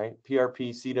amplify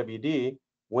PRP-CWD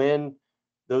when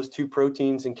those two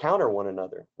proteins encounter one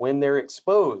another, when they're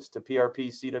exposed to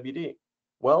PRP-CWD.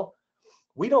 Well,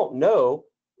 we don't know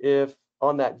if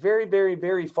on that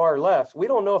very far left, we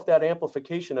don't know if that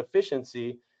amplification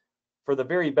efficiency for the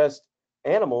very best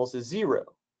animals is 0.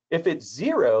 If it's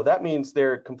 0, that means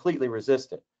they're completely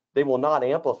resistant. They will not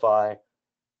amplify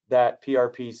that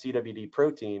PRP-CWD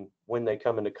protein when they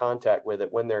come into contact with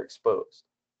it, when they're exposed,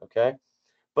 okay?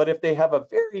 But if they have a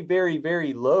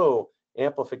very low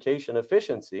amplification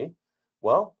efficiency,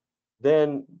 well,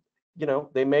 then, you know,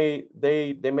 they may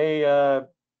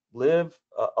live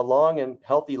a long and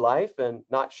healthy life and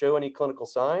not show any clinical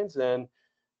signs, and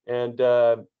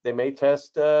they may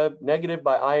test negative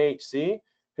by IHC.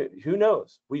 Who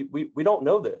knows? We don't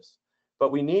know this,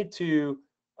 but we need to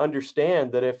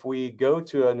understand that if we go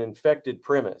to an infected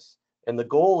premise, and the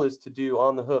goal is to do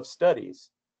on-the-hoof studies,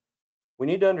 we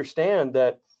need to understand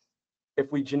that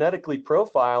if we genetically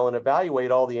profile and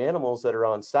evaluate all the animals that are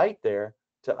on site there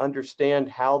to understand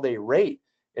how they rate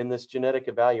in this genetic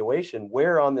evaluation,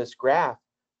 where on this graph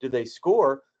do they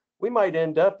score, we might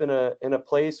end up in a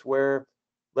place where,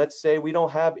 let's say, we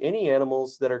don't have any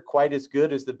animals that are quite as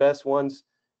good as the best ones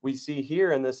we see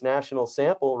here in this national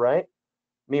sample, right?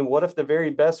 I mean, what if the very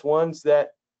best ones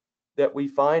that we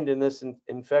find in this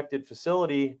infected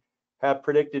facility have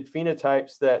predicted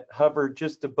phenotypes that hover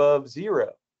just above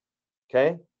 0?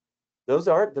 Okay, those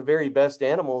aren't the very best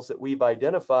animals that we've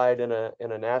identified in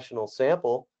a national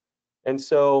sample, and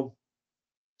so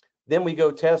then we go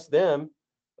test them,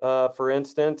 for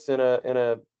instance, in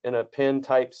a pen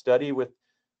type study with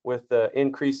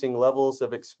increasing levels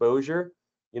of exposure.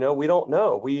 You know, we don't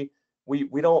know. We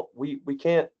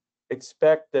can't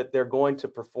expect that they're going to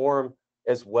perform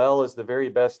as well as the very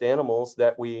best animals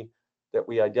that we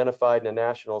identified in a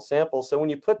national sample. So when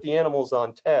you put the animals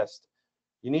on test,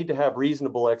 you need to have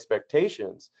reasonable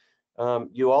expectations.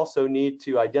 You also need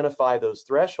to identify those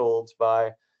thresholds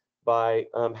by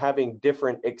having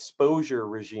different exposure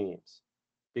regimes,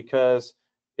 because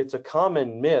it's a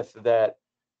common myth that,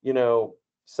 you know,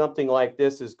 something like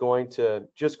this is going to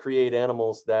just create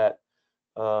animals that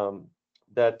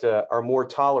are more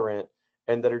tolerant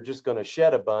and that are just going to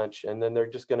shed a bunch, and then they're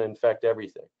just going to infect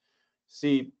everything.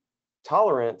 See,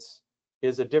 tolerance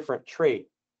is a different trait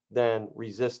than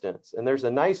resistance. And there's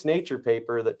a nice Nature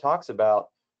paper that talks about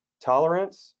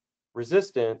tolerance,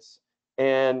 resistance,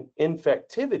 and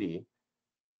infectivity,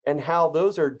 and how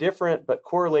those are different but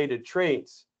correlated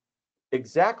traits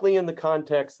exactly in the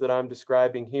context that I'm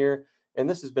describing here. And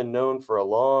this has been known for a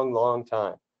long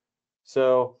time.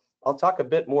 So I'll talk a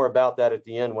bit more about that at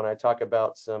the end when I talk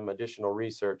about some additional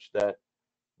research that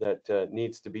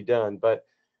needs to be done. But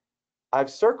I've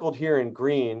circled here in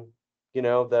green, you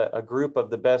know, a group of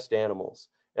the best animals,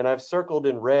 and I've circled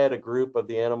in red a group of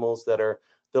the animals that are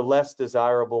the less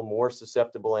desirable, more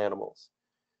susceptible animals.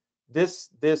 This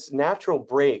natural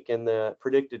break in the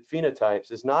predicted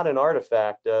phenotypes is not an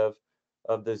artifact of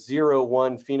the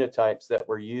 0-1 phenotypes that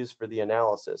were used for the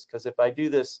analysis, because if I do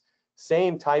this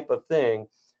same type of thing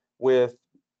with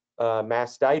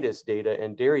mastitis data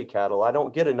in dairy cattle, I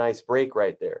don't get a nice break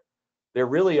right there. There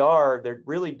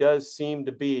really does seem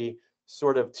to be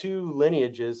sort of two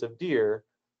lineages of deer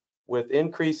with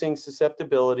increasing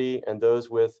susceptibility and those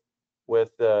with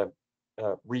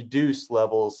reduced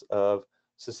levels of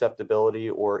susceptibility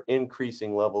or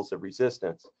increasing levels of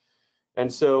resistance.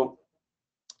 And so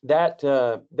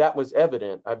that was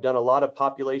evident. I've done a lot of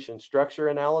population structure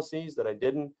analyses that I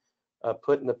didn't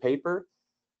put in the paper.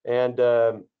 And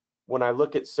when I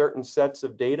look at certain sets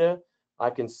of data, I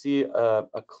can see a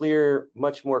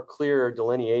much more clear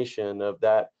delineation of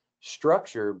that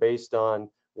structure based on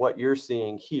what you're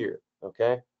seeing here,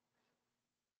 okay?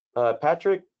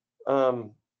 Patrick,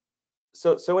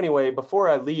 so anyway, before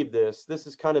I leave this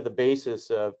is kind of the basis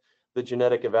of the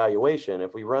genetic evaluation.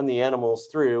 If we run the animals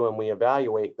through and we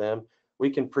evaluate them, we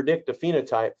can predict a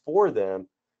phenotype for them.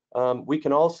 We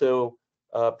can also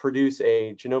produce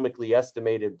a genomically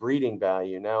estimated breeding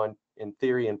value. Now, in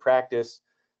theory and practice,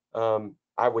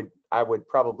 I would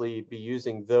probably be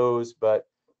using those, but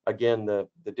again, the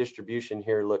distribution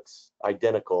here looks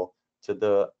identical to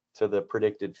the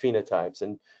predicted phenotypes.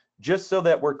 And just so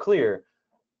that we're clear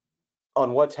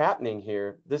on what's happening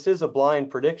here, this is a blind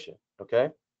prediction, okay?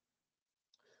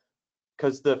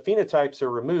 Because the phenotypes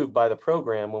are removed by the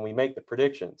program when we make the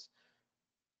predictions.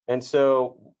 And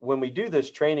so when we do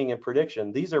this training and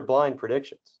prediction, these are blind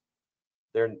predictions.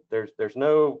 There's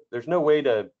no way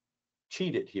to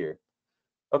cheat it here.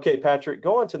 Okay, Patrick,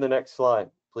 go on to the next slide,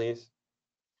 please.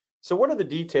 So what are the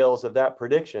details of that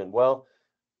prediction? Well,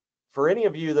 for any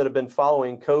of you that have been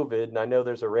following COVID, and I know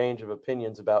there's a range of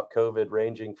opinions about COVID,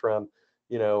 ranging from,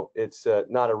 you know, it's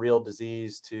not a real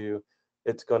disease to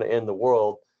it's going to end the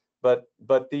world. But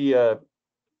the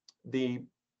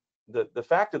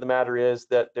fact of the matter is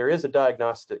that there is a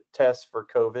diagnostic test for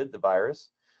COVID, the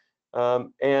virus,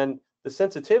 and the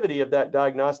sensitivity of that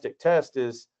diagnostic test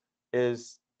is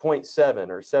 0.7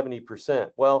 or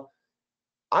 70%. Well,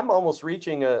 I'm almost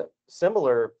reaching a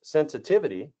similar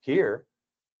sensitivity here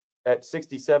at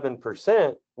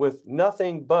 67% with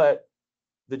nothing but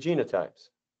the genotypes,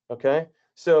 okay?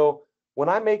 So when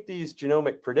I make these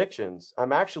genomic predictions,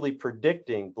 I'm actually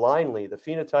predicting blindly the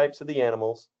phenotypes of the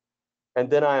animals, and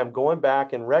then I am going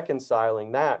back and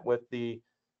reconciling that with the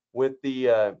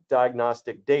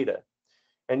diagnostic data.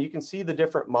 And you can see the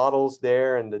different models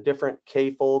there and the different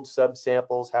K-fold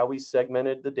subsamples, how we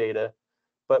segmented the data.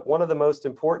 But one of the most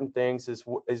important things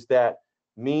is that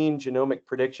mean genomic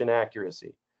prediction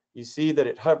accuracy. You see that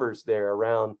it hovers there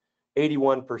around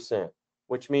 81%,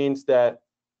 which means that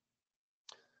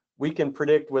we can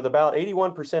predict with about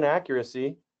 81%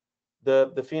 accuracy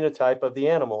the phenotype of the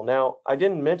animal. Now, I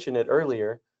didn't mention it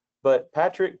earlier, but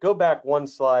Patrick, go back one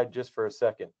slide just for a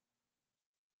second.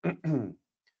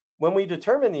 When we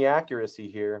determine the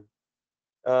accuracy here,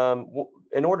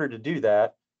 in order to do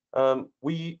that,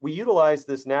 we utilize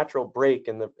this natural break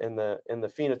in the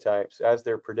phenotypes as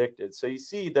they're predicted. So you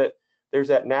see that there's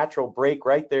that natural break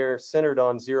right there centered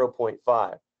on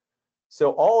 0.5.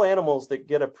 So all animals that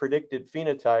get a predicted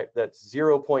phenotype that's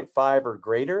 0.5 or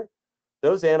greater,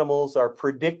 those animals are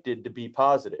predicted to be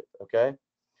positive, okay?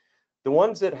 The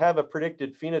ones that have a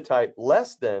predicted phenotype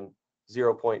less than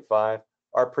 0.5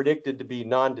 are predicted to be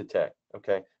non-detect,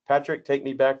 okay? Patrick, take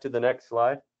me back to the next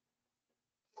slide.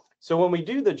 So when we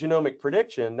do the genomic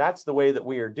prediction, that's the way that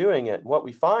we are doing it. What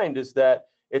we find is that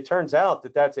it turns out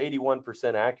that that's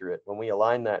 81% accurate when we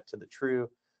align that to the true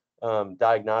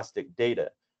diagnostic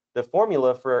data. The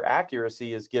formula for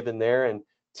accuracy is given there, and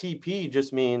TP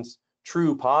just means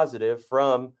true positive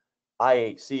from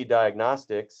IHC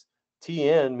diagnostics.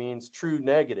 TN means true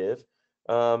negative,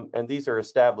 and these are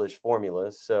established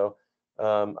formulas. So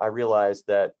I realized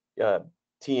that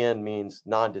TN means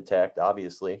non-detect,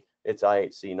 obviously. It's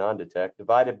IHC non-detect,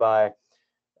 divided by,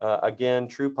 again,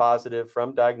 true positive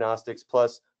from diagnostics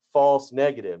plus false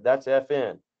negative. That's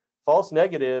FN. False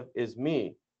negative is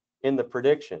me in the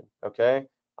prediction, okay?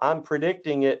 I'm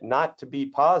predicting it not to be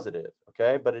positive,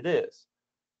 okay, but it is.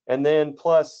 And then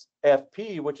plus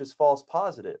FP, which is false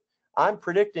positive. I'm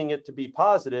predicting it to be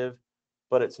positive,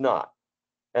 but it's not.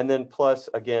 And then plus,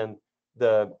 again,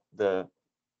 the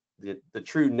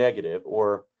true negative,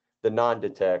 or the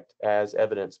non-detect, as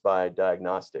evidenced by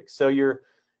diagnostics. So you're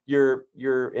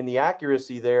in the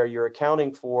accuracy there, you're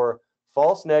accounting for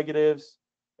false negatives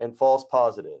and false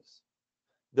positives.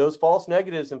 Those false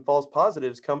negatives and false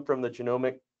positives come from the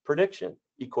genomic prediction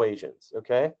equations,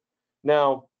 okay?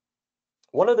 Now,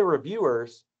 one of the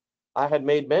reviewers, I had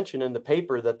made mention in the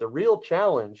paper that the real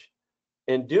challenge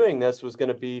in doing this was going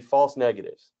to be false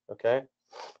negatives, okay?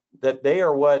 That they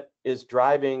are what is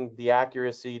driving the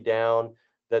accuracy down,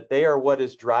 that they are what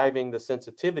is driving the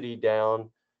sensitivity down.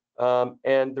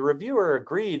 And the reviewer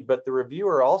agreed, but the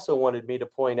reviewer also wanted me to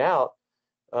point out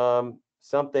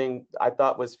something I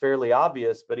thought was fairly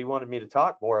obvious, but he wanted me to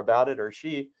talk more about it, or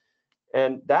she,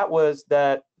 and that was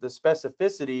that the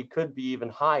specificity could be even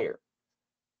higher.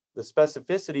 The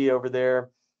specificity over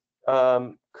there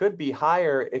could be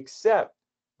higher, except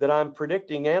that I'm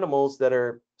predicting animals that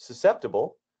are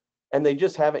susceptible and they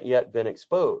just haven't yet been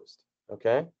exposed,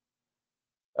 okay?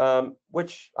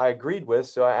 Which I agreed with,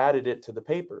 so I added it to the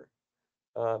paper.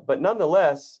 But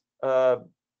nonetheless,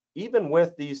 even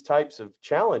with these types of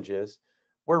challenges,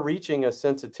 we're reaching a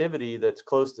sensitivity that's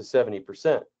close to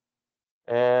 70%.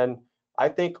 And I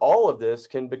think all of this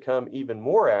can become even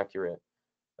more accurate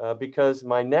because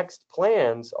my next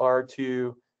plans are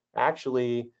to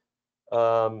actually,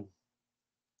 I'm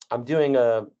doing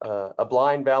a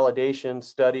blind validation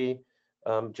study,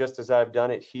 just as I've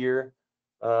done it here,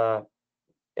 Uh,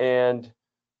 and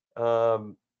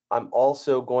I'm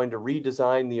also going to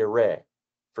redesign the array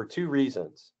for two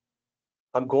reasons.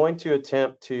 I'm going to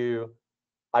attempt to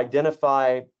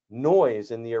identify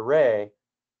noise in the array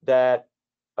that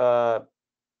uh,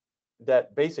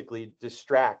 that basically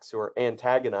distracts or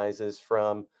antagonizes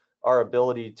from our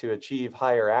ability to achieve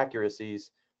higher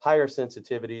accuracies, higher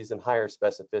sensitivities, and higher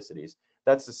specificities.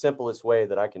 That's the simplest way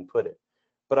that I can put it.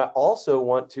 But I also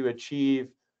want to achieve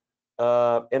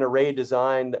an array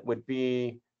design that would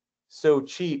be so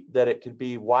cheap that it could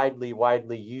be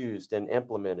widely used and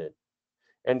implemented.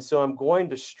 And so I'm going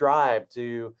to strive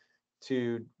to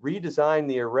redesign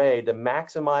the array to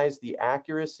maximize the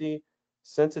accuracy,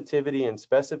 sensitivity, and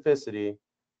specificity,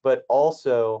 but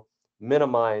also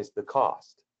minimize the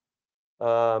cost.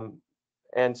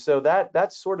 And so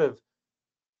that's sort of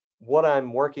what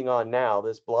I'm working on now,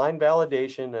 this blind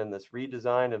validation and this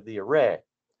redesign of the array.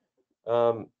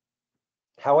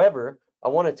 However, I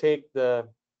want to take the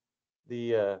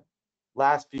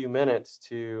last few minutes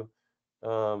to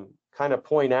kind of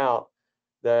point out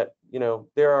that, you know,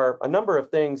 there are a number of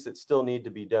things that still need to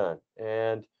be done.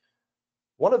 And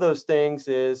one of those things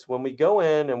is when we go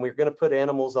in and we're going to put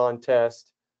animals on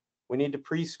test, we need to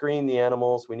pre-screen the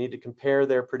animals. We need to compare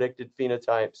their predicted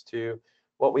phenotypes to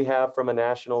what we have from a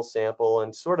national sample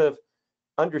and sort of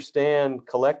understand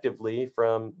collectively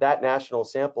from that national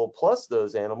sample plus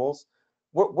those animals,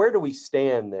 where do we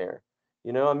stand there?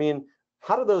 You know, I mean,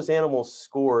 how do those animals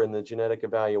score in the genetic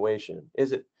evaluation?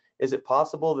 Is it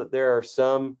possible that there are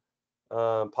some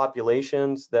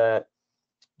populations that,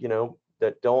 you know,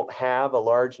 that don't have a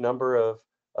large number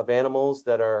of animals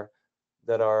that are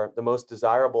the most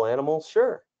desirable animals?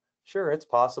 Sure, it's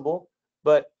possible.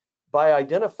 But by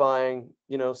identifying,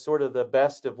 you know, sort of the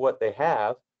best of what they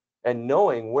have and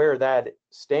knowing where that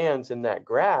stands in that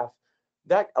graph,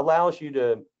 that allows you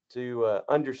to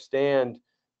understand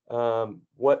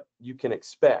what you can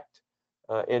expect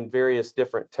in various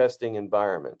different testing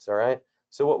environments. All right.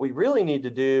 So what we really need to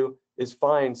do is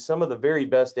find some of the very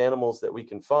best animals that we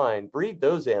can find, breed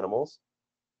those animals,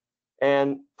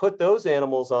 and put those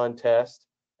animals on test,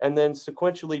 and then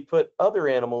sequentially put other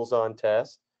animals on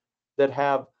test that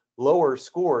have lower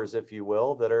scores, if you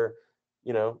will, that are,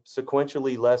 you know,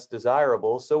 sequentially less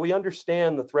desirable. So we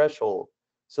understand the threshold,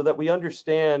 so that we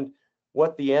understand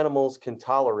what the animals can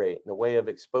tolerate in the way of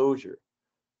exposure,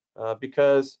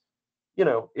 because, you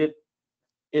know,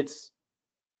 it's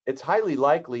highly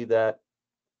likely that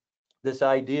this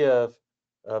idea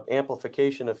of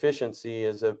amplification efficiency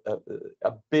is a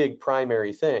big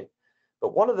primary thing.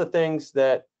 But one of the things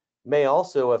that may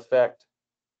also affect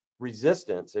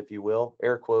resistance, if you will,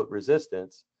 air quote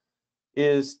resistance,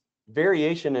 is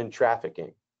variation in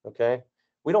trafficking. Okay,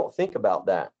 we don't think about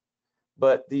that,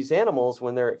 but these animals,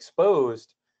 when they're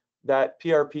exposed, that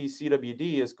PRP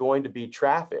CWD is going to be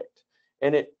trafficked,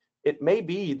 and it may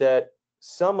be that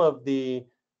some of the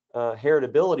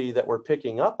heritability that we're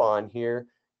picking up on here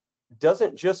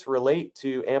doesn't just relate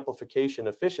to amplification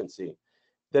efficiency,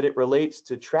 that it relates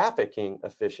to trafficking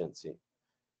efficiency.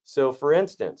 So for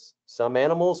instance, some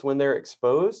animals, when they're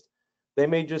exposed, they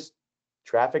may just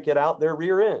traffic it out their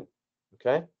rear end,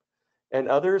 okay? And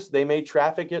others, they may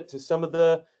traffic it to some of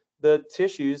the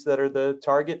tissues that are the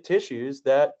target tissues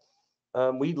that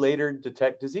we later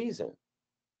detect disease in.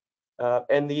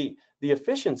 And the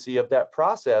efficiency of that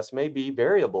process may be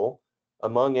variable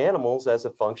among animals as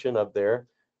a function of their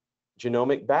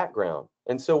genomic background.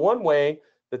 And so one way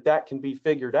that can be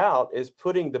figured out is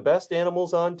putting the best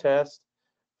animals on test,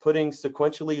 putting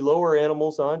sequentially lower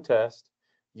animals on test,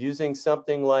 using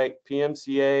something like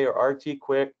PMCA or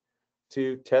RT-Quick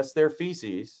to test their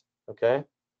feces, okay,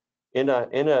 in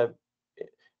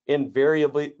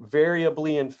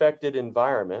variably infected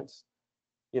environments,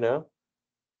 you know,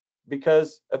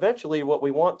 because eventually what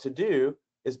we want to do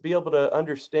is be able to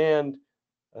understand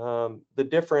the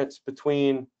difference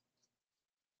between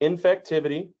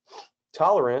infectivity,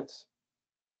 tolerance,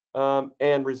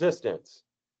 and resistance.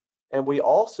 And we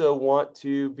also want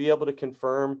to be able to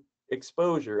confirm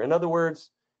exposure. In other words,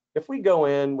 if we go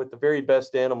in with the very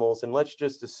best animals, and let's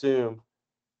just assume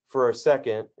for a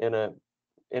second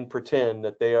and pretend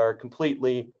that they are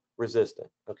completely resistant,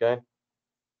 okay?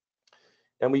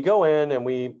 And we go in and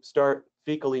we start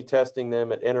fecally testing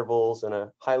them at intervals in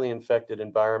a highly infected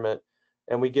environment,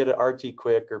 and we get an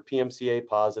RT-Quick or PMCA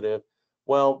positive.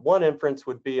 Well, one inference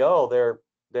would be, oh,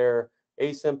 they're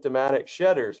asymptomatic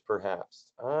shedders,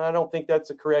 perhaps. I don't think that's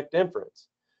a correct inference.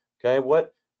 Okay,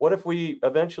 what if we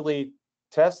eventually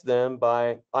test them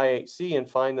by IHC and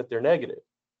find that they're negative?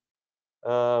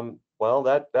 Well,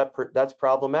 that's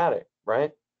problematic,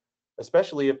 right?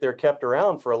 especially if they're kept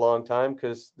around for a long time,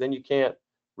 because then you can't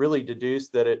really deduce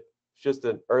that it's just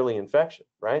an early infection,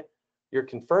 right? You're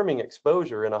confirming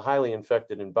exposure in a highly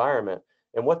infected environment.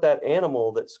 And what that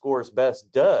animal that scores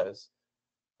best does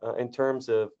in terms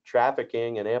of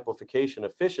trafficking and amplification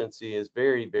efficiency is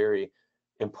very, very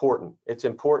important. It's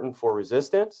important for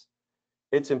resistance.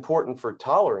 It's important for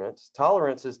tolerance.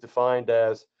 Tolerance is defined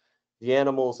as the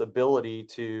animal's ability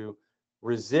to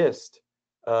resist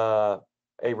a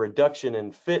reduction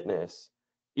in fitness,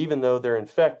 even though they're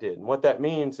infected. And what that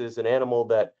means is an animal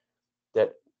that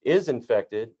is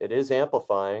infected, it is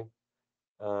amplifying,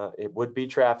 it would be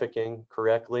trafficking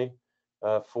correctly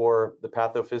for the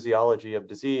pathophysiology of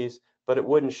disease, but it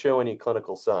wouldn't show any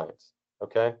clinical signs,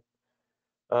 okay?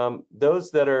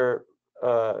 Those that are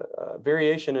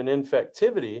variation in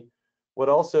infectivity would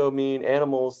also mean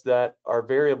animals that are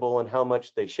variable in how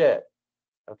much they shed,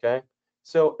 okay?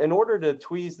 So in order to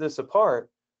tweeze this apart,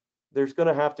 there's going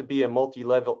to have to be a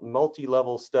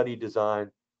multi-level study design,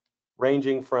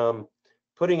 ranging from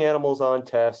putting animals on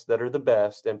tests that are the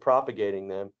best and propagating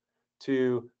them,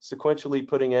 to sequentially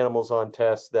putting animals on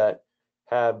tests that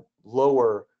have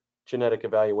lower genetic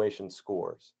evaluation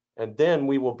scores. And then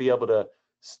we will be able to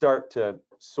start to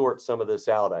sort some of this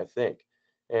out, I think.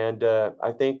 And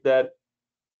I think that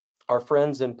our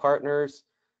friends and partners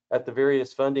at the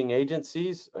various funding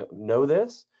agencies know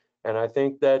this. And I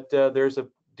think that there's a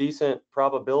decent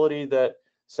probability that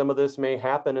some of this may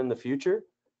happen in the future.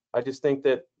 I just think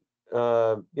that,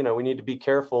 we need to be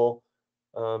careful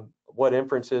what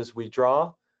inferences we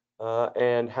draw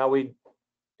and how we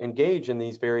engage in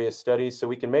these various studies, so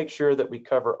we can make sure that we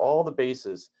cover all the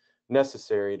bases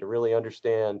necessary to really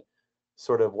understand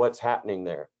sort of what's happening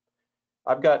there.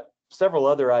 I've got several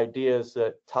other ideas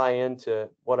that tie into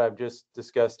what I've just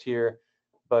discussed here,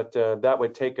 but that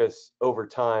would take us over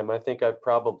time. I think I've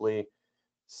probably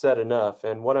said enough.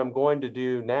 And what I'm going to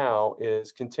do now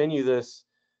is continue this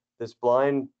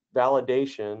blind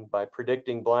validation by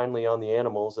predicting blindly on the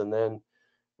animals, and then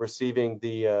receiving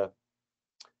the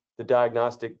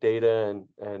diagnostic data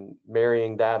and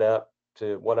marrying that up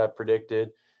to what I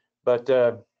predicted. But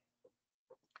I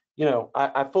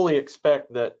fully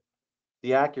expect that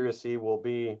the accuracy will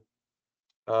be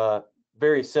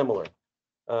very similar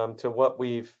to what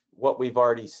we've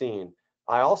already seen.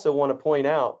 I also want to point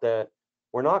out that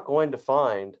we're not going to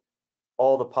find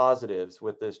all the positives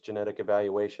with this genetic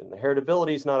evaluation. The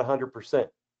heritability is not 100%.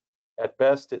 At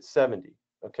best, it's 70,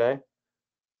 okay?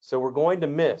 So we're going to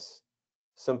miss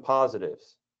some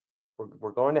positives.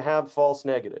 We're going to have false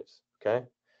negatives, okay?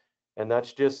 And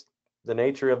that's just the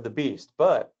nature of the beast.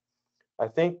 But I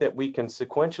think that we can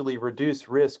sequentially reduce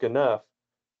risk enough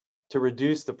to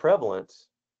reduce the prevalence.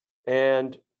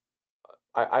 And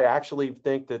I actually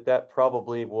think that that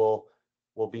probably will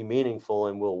be meaningful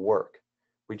and will work.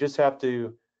 We just have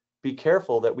to be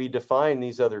careful that we define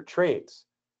these other traits.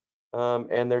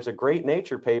 And there's a great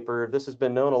Nature paper, this has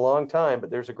been known a long time, but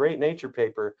there's a great Nature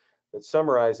paper that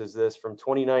summarizes this from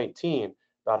 2019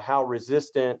 about how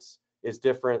resistance is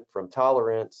different from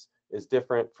tolerance, is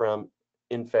different from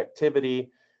infectivity,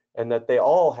 and that they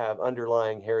all have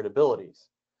underlying heritabilities.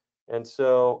 And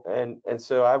so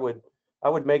I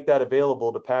would make that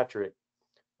available to Patrick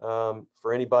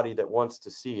for anybody that wants to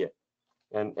see it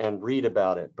and read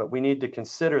about it. But we need to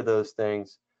consider those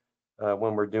things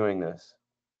when we're doing this.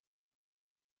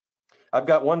 I've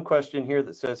got one question here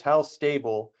that says, how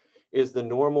stable is the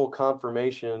normal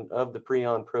conformation of the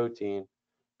prion protein?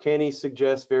 Can he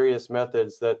suggest various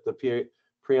methods that the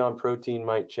prion protein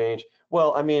might change?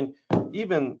 Well, I mean,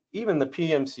 even the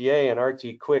PMCA and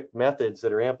RT-QuIC methods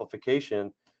that are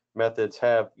amplification methods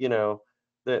have,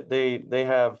 that they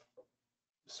have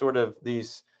sort of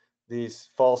these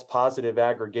false positive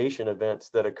aggregation events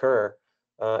that occur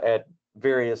at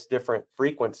various different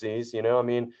frequencies. I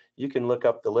mean, you can look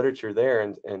up the literature there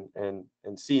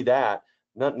and see that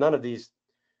none of these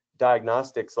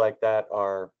diagnostics like that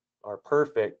are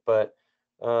perfect, but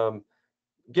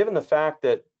given the fact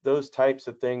that those types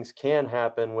of things can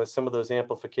happen with some of those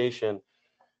amplification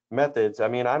methods, I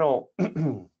mean, I don't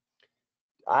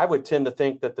I would tend to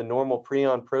think that the normal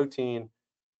prion protein,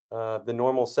 the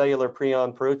normal cellular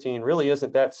prion protein really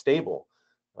isn't that stable.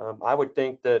 I would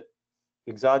think that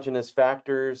exogenous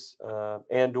factors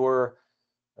and/or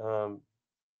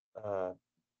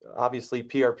obviously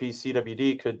PRP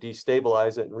CWD could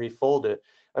destabilize it and refold it.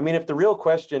 I mean, if the real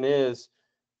question is,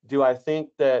 do I think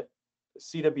that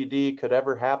CWD could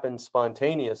ever happen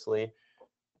spontaneously?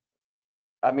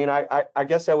 I mean, I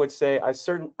guess I would say I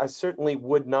certainly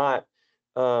would not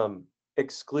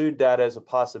exclude that as a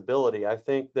possibility. I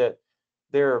think that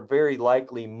there are very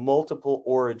likely multiple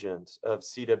origins of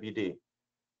CWD,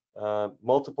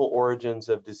 multiple origins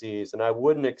of disease, and I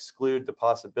wouldn't exclude the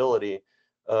possibility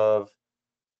of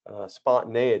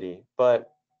spontaneity. But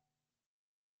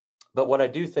what I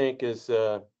do think is,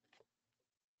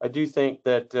 I do think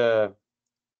that,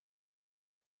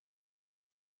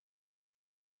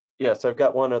 yes, I've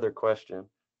got one other question,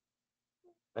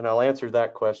 and I'll answer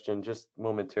that question just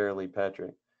momentarily,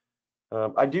 Patrick.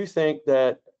 I do think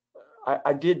that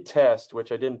I did test,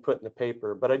 which I didn't put in the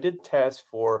paper, but I did test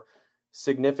for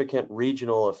significant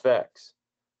regional effects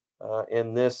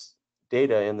in this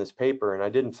data in this paper, and I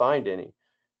didn't find any.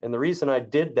 And the reason I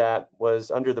did that was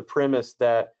under the premise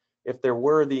that if there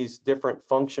were these different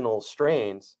functional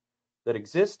strains that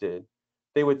existed,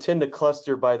 they would tend to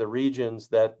cluster by the regions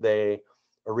that they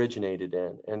originated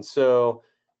in. And so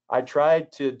I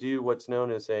tried to do what's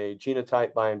known as a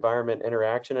genotype by environment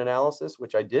interaction analysis,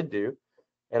 which I did do,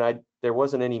 and there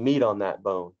wasn't any meat on that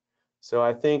bone. So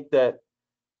I think that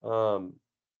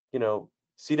you know,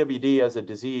 CWD as a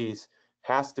disease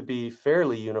has to be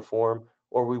fairly uniform,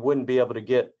 or we wouldn't be able to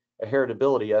get a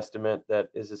heritability estimate that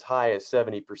is as high as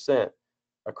 70%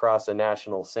 across a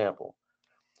national sample.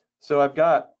 So I've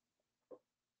got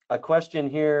a question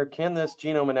here. Can this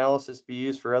genome analysis be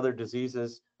used for other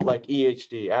diseases like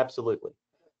EHD? Absolutely.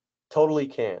 Totally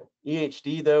can.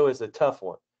 EHD, though, is a tough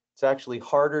one. It's actually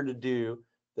harder to do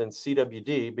than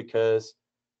CWD because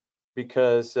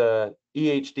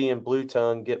EHD and blue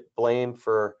tongue get blamed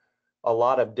for a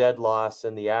lot of dead loss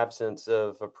in the absence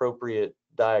of appropriate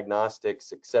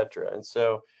diagnostics, etc. And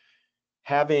so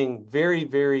having very,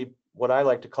 very, what I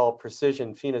like to call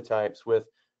precision phenotypes with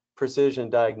precision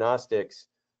diagnostics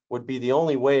would be the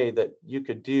only way that you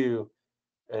could do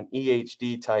an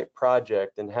EHD type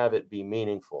project and have it be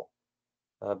meaningful,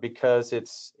 because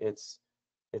it's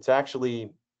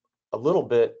actually a little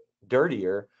bit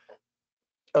dirtier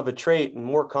of a trait and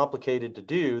more complicated to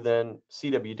do than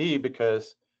CWD,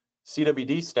 because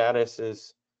CWD status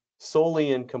is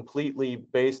solely and completely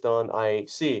based on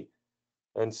IHC.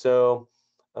 And so,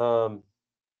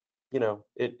 you know,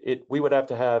 we would have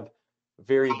to have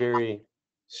very, very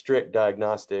strict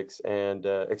diagnostics and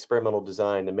experimental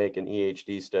design to make an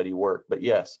EHD study work. But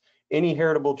yes, any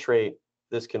heritable trait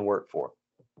this can work for.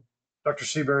 Dr.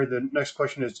 Seabury, the next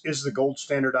question is the gold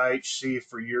standard IHC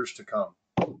for years to come?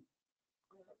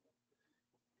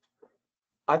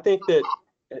 I think that,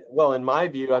 well, in my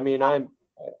view, I mean,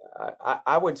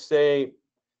 I would say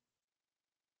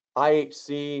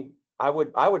IHC, I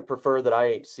would prefer that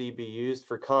IHC be used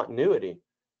for continuity.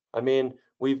 I mean,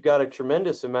 we've got a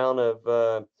tremendous amount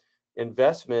of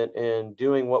investment in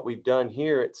doing what we've done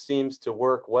here. It seems to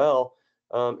work well.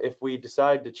 If we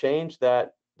decide to change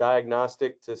that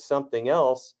diagnostic to something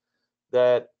else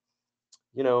that,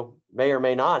 you know, may or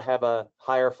may not have a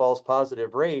higher false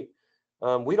positive rate,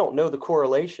 we don't know the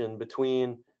correlation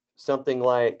between something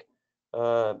like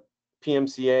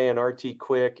PMCA and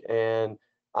RT-QuIC and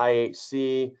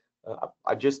IHC.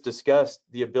 I just discussed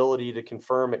the ability to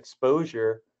confirm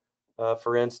exposure,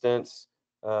 for instance,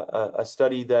 a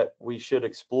study that we should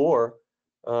explore,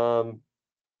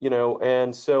 you know,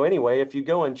 and so anyway, if you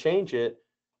go and change it,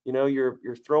 you know, you're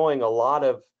throwing a lot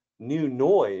of new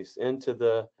noise into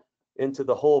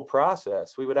the whole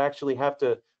process. We would actually have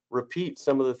to repeat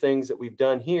some of the things that we've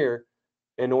done here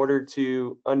in order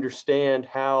to understand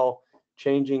how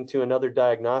changing to another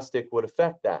diagnostic would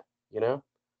affect that, you know?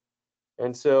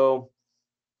 And so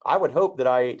I would hope that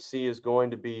IHC is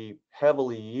going to be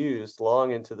heavily used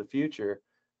long into the future.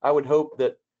 I would hope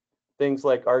that things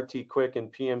like RT-QuIC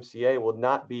and PMCA will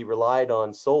not be relied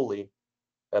on solely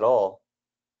at all,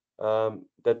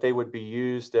 that they would be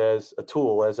used as a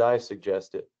tool, as I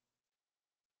suggested.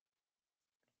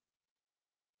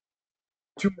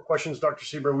 Two more questions, Dr.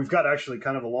 Seabury. We've got actually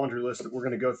kind of a laundry list that we're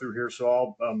going to go through here,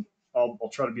 so I'll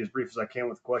try to be as brief as I can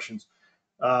with questions.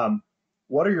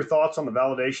 What are your thoughts on the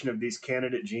validation of these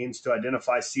candidate genes to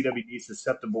identify CWD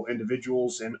susceptible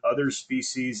individuals in other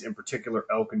species, in particular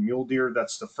elk and mule deer?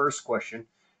 That's the first question.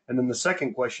 And then the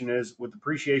second question is, with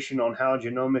appreciation on how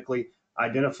genomically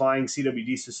identifying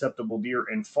CWD susceptible deer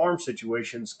in farm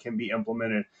situations can be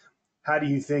implemented, how do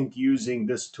you think using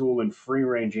this tool in free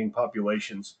ranging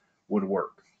populations would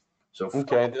work? So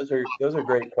okay, those are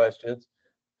great questions.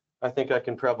 I think I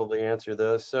can probably answer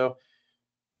those.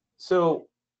 So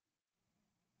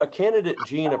a candidate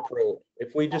gene approach,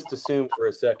 if we just assume for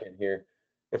a second here,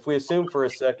 if we assume for a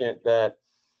second that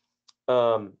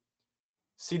CWD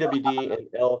in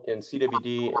elk and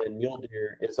CWD in mule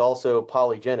deer is also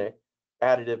polygenic,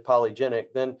 additive polygenic,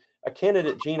 then a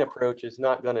candidate gene approach is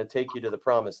not going to take you to the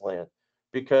promised land,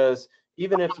 because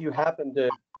even if you happen to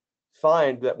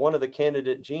find that one of the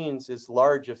candidate genes is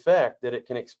large effect, that it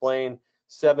can explain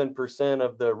 7%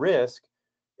 of the risk,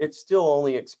 it still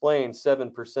only explains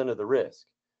 7% of the risk.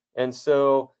 And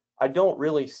so I don't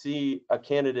really see a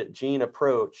candidate gene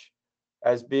approach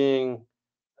as being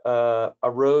a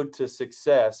road to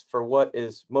success for what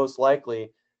is most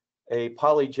likely a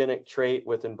polygenic trait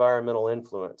with environmental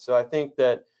influence. So I think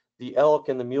that the elk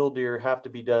and the mule deer have to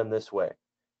be done this way,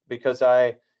 because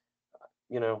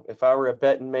if I were a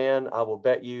betting man, I will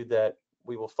bet you that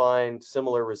we will find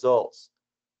similar results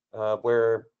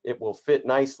where it will fit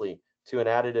nicely to an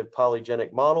additive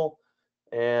polygenic model,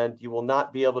 and you will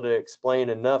not be able to explain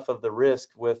enough of the risk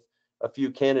with a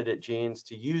few candidate genes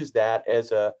to use that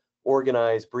as a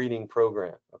organized breeding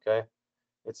program. Okay,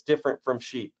 it's different from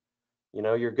sheep.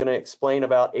 You're going to explain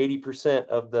about 80%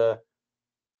 of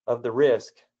the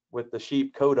risk with the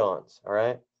sheep codons, all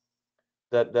right,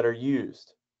 that are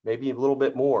used, maybe a little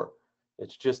bit more.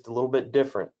 It's just a little bit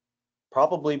different,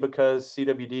 probably because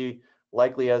CWD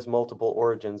likely has multiple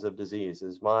origins of disease,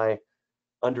 is my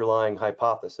underlying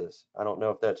hypothesis. I don't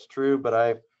know if that's true, but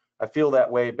I feel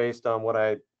that way based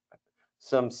on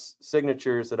some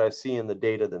signatures that I see in the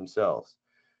data themselves.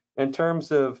 In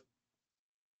terms of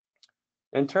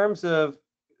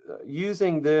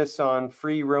using this on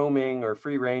free roaming or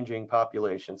free ranging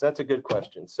populations, that's a good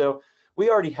question. So we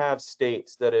already have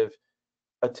states that have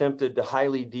attempted to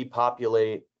highly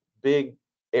depopulate big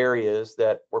areas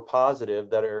that were positive,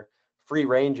 that are free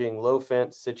ranging, low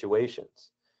fence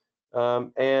situations.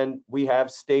 And we have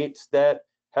states that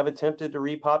have attempted to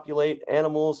repopulate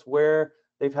animals where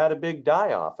they've had a big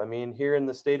die-off. I mean, here in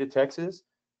the state of Texas,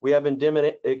 we have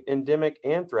endemic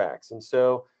anthrax. And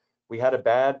so we had a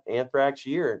bad anthrax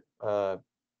year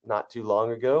not too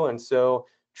long ago. And so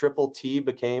triple T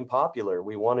became popular.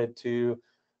 We wanted to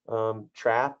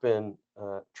trap and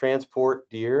transport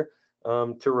deer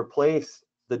to replace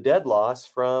the dead loss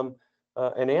from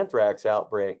an anthrax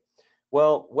outbreak.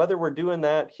 Well, whether we're doing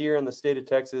that here in the state of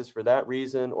Texas for that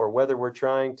reason, or whether we're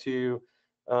trying to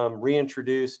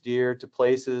reintroduce deer to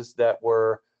places that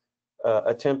were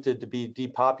attempted to be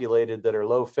depopulated that are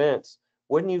low fence,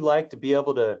 wouldn't you like to be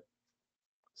able to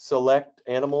select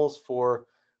animals for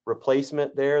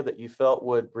replacement there that you felt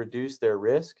would reduce their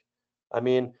risk? I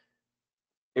mean,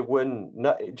 it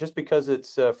wouldn't, just because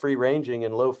it's free ranging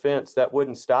and low fence, that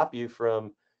wouldn't stop you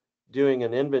from doing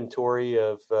an inventory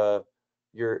of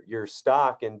your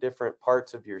stock in different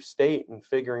parts of your state and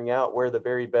figuring out where the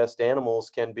very best animals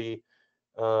can be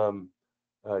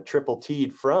triple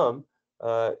T'd from.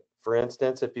 For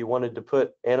instance, if you wanted to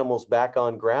put animals back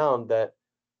on ground that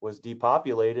was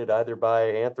depopulated either by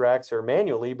anthrax or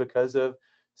manually because of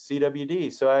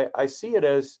CWD. So I see it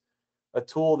as a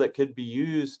tool that could be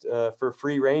used for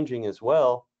free ranging as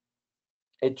well.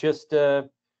 It just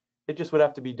would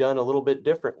have to be done a little bit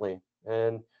differently.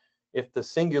 And if the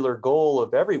singular goal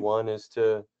of everyone is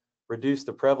to reduce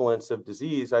the prevalence of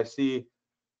disease, I see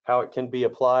how it can be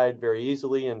applied very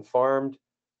easily in farmed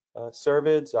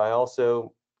cervids. I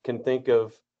also can think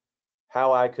of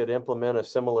how I could implement a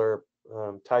similar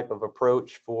type of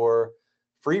approach for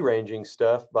free ranging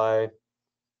stuff by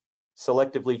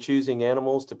selectively choosing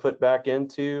animals to put back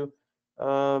into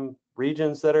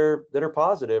regions that are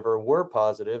positive or were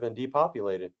positive and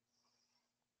depopulated.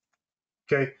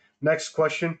 Okay, next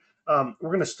question. We're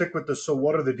going to stick with the "so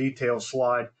what are the details"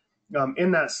 slide.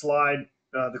 In that slide,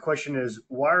 the question is,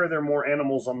 why are there more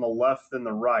animals on the left than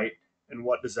the right, and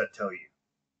what does that tell you?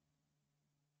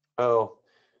 Oh,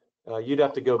 you'd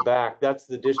have to go back. That's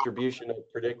the distribution of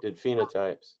predicted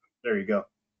phenotypes. There you go.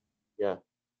 Yeah.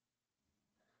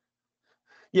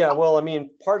 Yeah, well, I mean,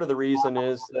 part of the reason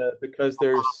is because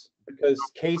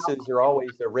cases are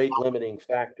always a rate limiting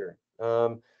factor.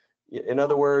 In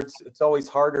other words, it's always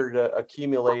harder to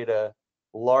accumulate a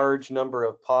large number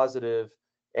of positive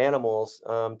animals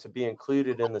to be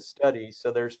included in the study.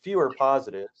 So there's fewer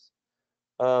positives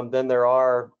than there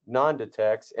are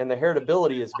non-detects, and the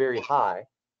heritability is very high.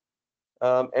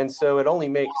 And so it only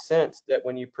makes sense that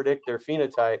when you predict their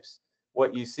phenotypes,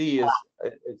 what you see is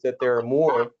that there are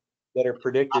more that are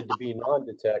predicted to be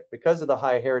non-detect because of the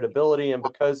high heritability and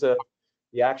because of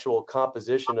the actual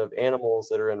composition of animals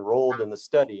that are enrolled in the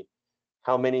study,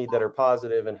 how many that are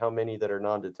positive and how many that are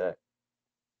non-detect.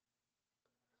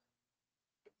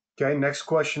 Okay, next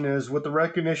question is, with the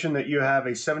recognition that you have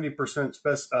a 70%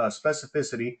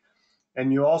 specificity,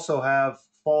 and you also have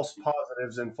false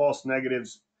positives and false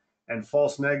negatives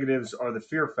are the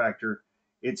fear factor,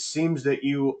 it seems that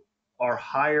you are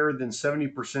higher than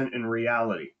 70% in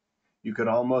reality. You could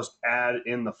almost add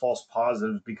in the false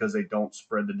positives because they don't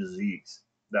spread the disease.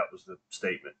 That was the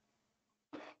statement.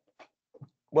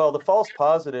 Well, the false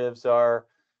positives are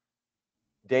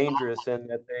dangerous in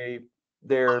that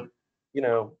they're, you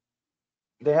know,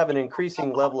 they have an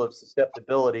increasing level of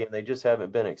susceptibility and they just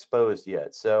haven't been exposed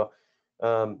yet. So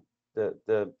um,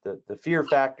 the fear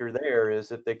factor there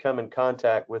is if they come in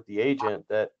contact with the agent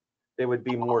that they would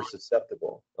be more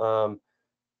susceptible.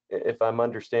 If I'm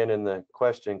understanding the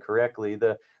question correctly,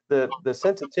 the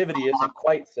sensitivity isn't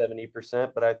quite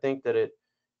 70%, but I think that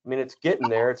I mean, it's getting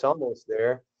there. It's almost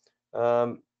there.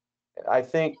 Um, I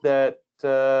think that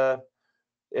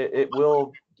it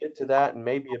will get to that and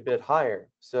maybe a bit higher.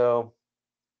 So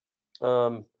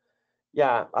um,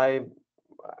 yeah,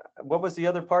 what was the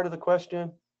other part of the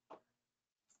question?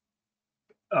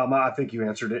 I think you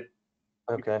answered it.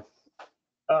 Okay.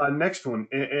 Next one,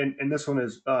 and this one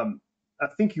is, I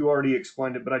think you already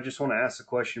explained it, but I just want to ask the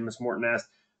question Ms. Morton asked.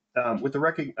 With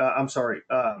the I'm sorry.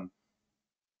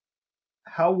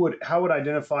 How would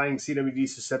identifying CWD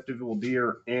susceptible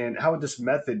deer and how would this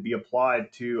method be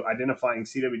applied to identifying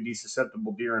CWD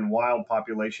susceptible deer in wild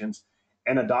populations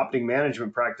and adopting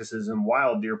management practices in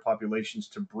wild deer populations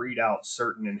to breed out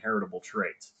certain inheritable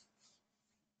traits?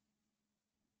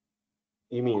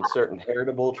 You mean certain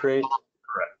heritable traits?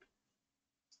 Correct.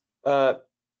 Uh,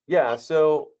 yeah.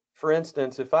 So, for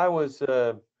instance, if I was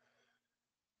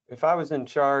in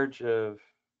charge of,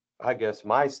 I guess,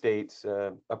 my state's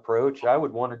approach, I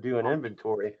would want to do an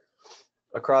inventory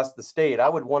across the state. I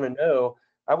would want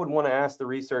to ask the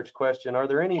research question, are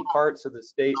there any parts of the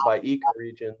state by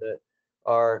ecoregion that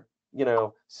are,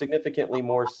 significantly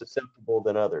more susceptible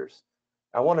than others?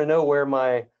 I want to know where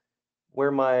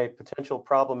my potential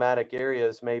problematic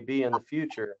areas may be in the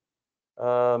future.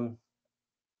 Um,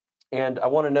 and I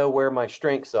want to know where my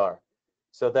strengths are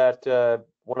so that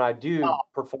when I do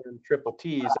perform triple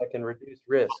Ts, I can reduce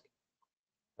risk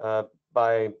uh,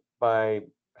 by by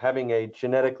having a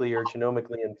genetically or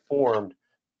genomically informed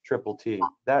triple T.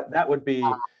 That would be,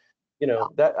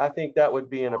 that I think that would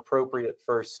be an appropriate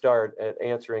first start at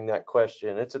answering that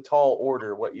question. It's a tall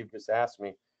order what you've just asked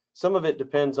me. Some of it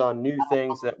depends on new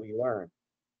things that we learn.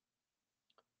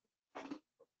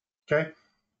 Okay.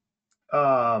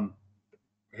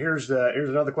 Here's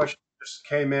another question that just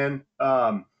came in,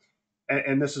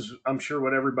 and this is I'm sure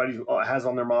what everybody has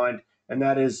on their mind, and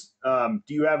that is,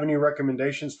 do you have any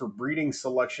recommendations for breeding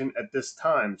selection at this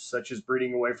time, such as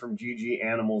breeding away from GG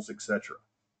animals, etc.?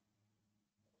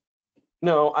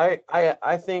 No,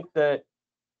 I think that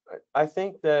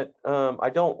I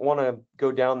don't want to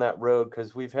go down that road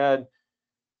because we've had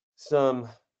some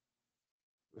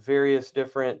various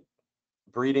different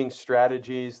breeding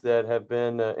strategies that have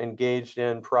been engaged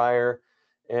in prior.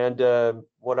 And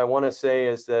what I want to say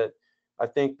is that I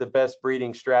think the best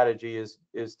breeding strategy is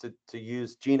to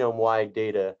use genome-wide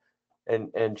data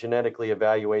and genetically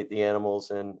evaluate the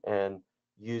animals and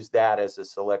use that as a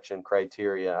selection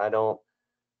criteria.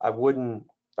 I wouldn't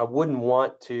I wouldn't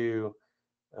want to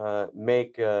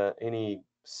make any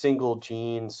single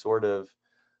gene sort of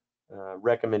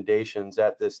recommendations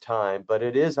at this time, but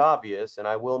it is obvious, and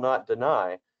I will not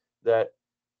deny that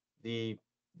the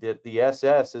the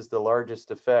SS is the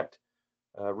largest effect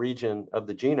region of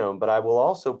the genome. But I will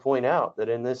also point out that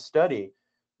in this study,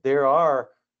 there are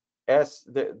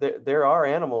there are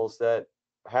animals that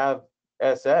have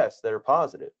SS that are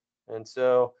positive, and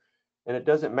so and it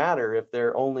doesn't matter if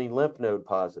they're only lymph node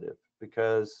positive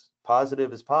because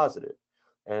positive is positive,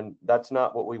 and that's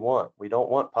not what we want. We don't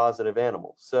want positive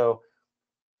animals. So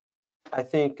I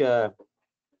think the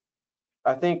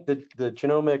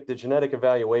genetic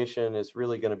evaluation is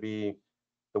really going to be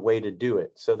the way to do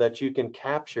it, so that you can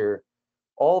capture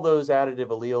all those additive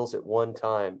alleles at one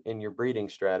time in your breeding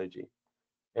strategy,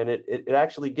 and it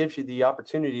actually gives you the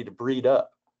opportunity to breed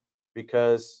up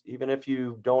because even if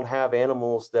you don't have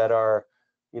animals that are,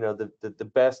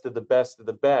 the best of the best of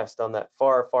the best on that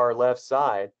far left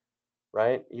side,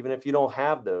 right? Even if you don't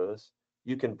have those,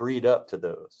 you can breed up to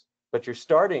those. But you're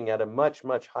starting at a much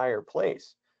higher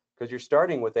place because you're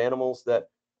starting with animals that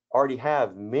already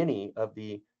have many of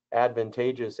the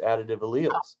advantageous additive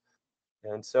alleles.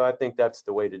 And so I think that's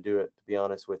the way to do it, to be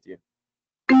honest with you.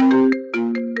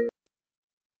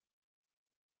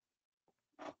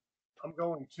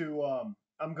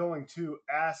 I'm going to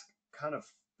ask kind of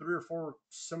three or four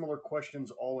similar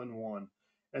questions all in one,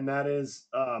 and that is,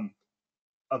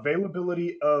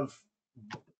 availability of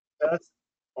tests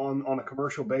on a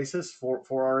commercial basis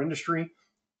for our industry,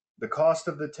 the cost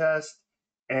of the test,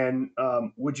 and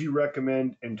would you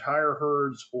recommend entire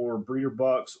herds or breeder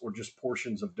bucks or just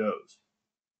portions of does?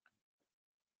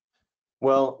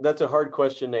 Well, that's a hard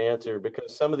question to answer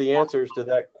because some of the answers to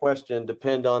that question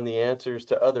depend on the answers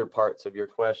to other parts of your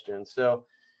question. So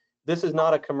this is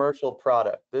not a commercial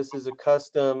product. This is a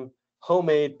custom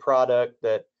homemade product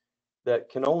that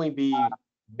can only be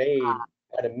made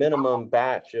at a minimum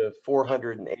batch of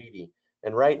 480.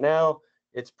 And right now,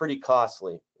 it's pretty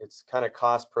costly. It's kind of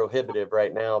cost prohibitive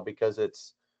right now because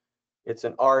it's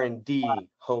an R&D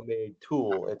homemade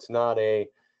tool. It's not a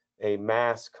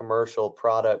mass commercial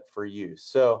product for use.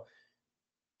 So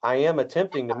I am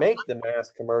attempting to make the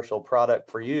mass commercial product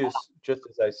for use, just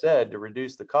as I said, to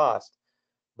reduce the cost.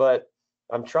 But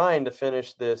I'm trying to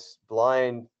finish this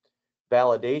blind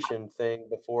validation thing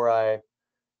before I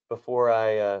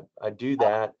do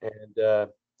that.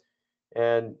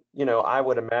 And you know, I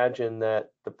would imagine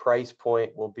that the price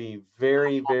point will be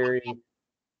very, very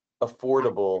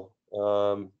affordable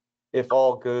if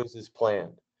all goes as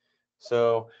planned.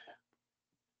 So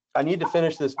I need to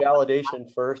finish this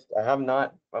validation first. I have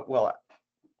not, well,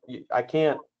 I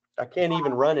can't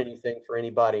even run anything for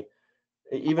anybody,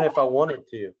 even if I wanted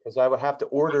to, because I would have to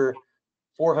order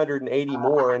 480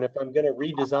 more. And if I'm going to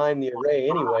redesign the array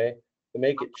anyway to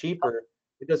make it cheaper,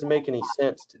 it doesn't make any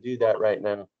sense to do that right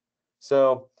now.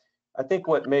 So I think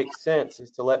what makes sense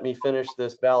is to let me finish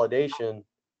this validation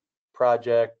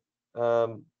project,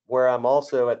 where I'm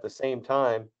also at the same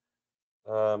time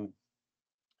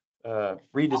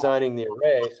redesigning the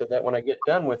array, so that when I get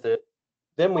done with it,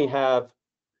 then we have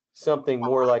something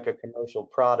more like a commercial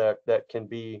product that can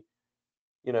be,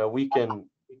 you know, we can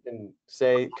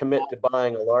say commit to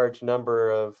buying a large number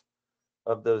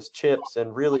of those chips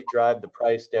and really drive the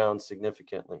price down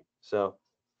significantly. So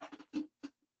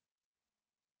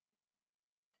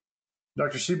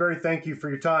Dr. Seabury, thank you for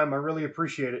your time. I really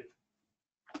appreciate it.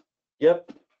 yep,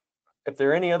 if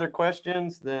there are any other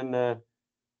questions, then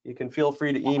you can feel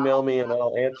free to email me and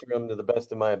I'll answer them to the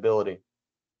best of my ability.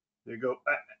 There you go.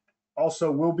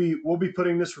 Also, we'll be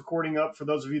putting this recording up for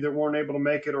those of you that weren't able to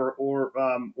make it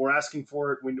or asking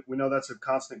for it. We know that's a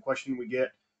constant question we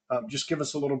get. Just give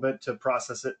us a little bit to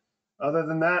process it. Other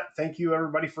than that, thank you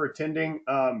everybody for attending.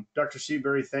 Dr.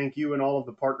 Seabury, thank you and all of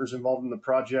the partners involved in the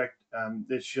project.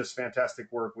 It's just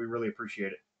fantastic work. We really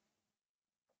appreciate it.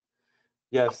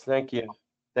 Yes, thank you.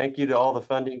 Thank you to all the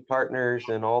funding partners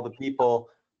and all the people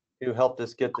who helped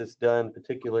us get this done,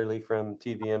 particularly from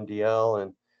TVMDL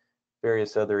and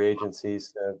various other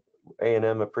agencies.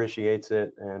 A&M appreciates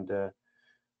it, and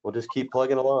we'll just keep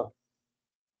plugging along.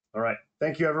 All right.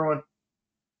 Thank you, everyone.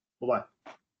 Bye-bye.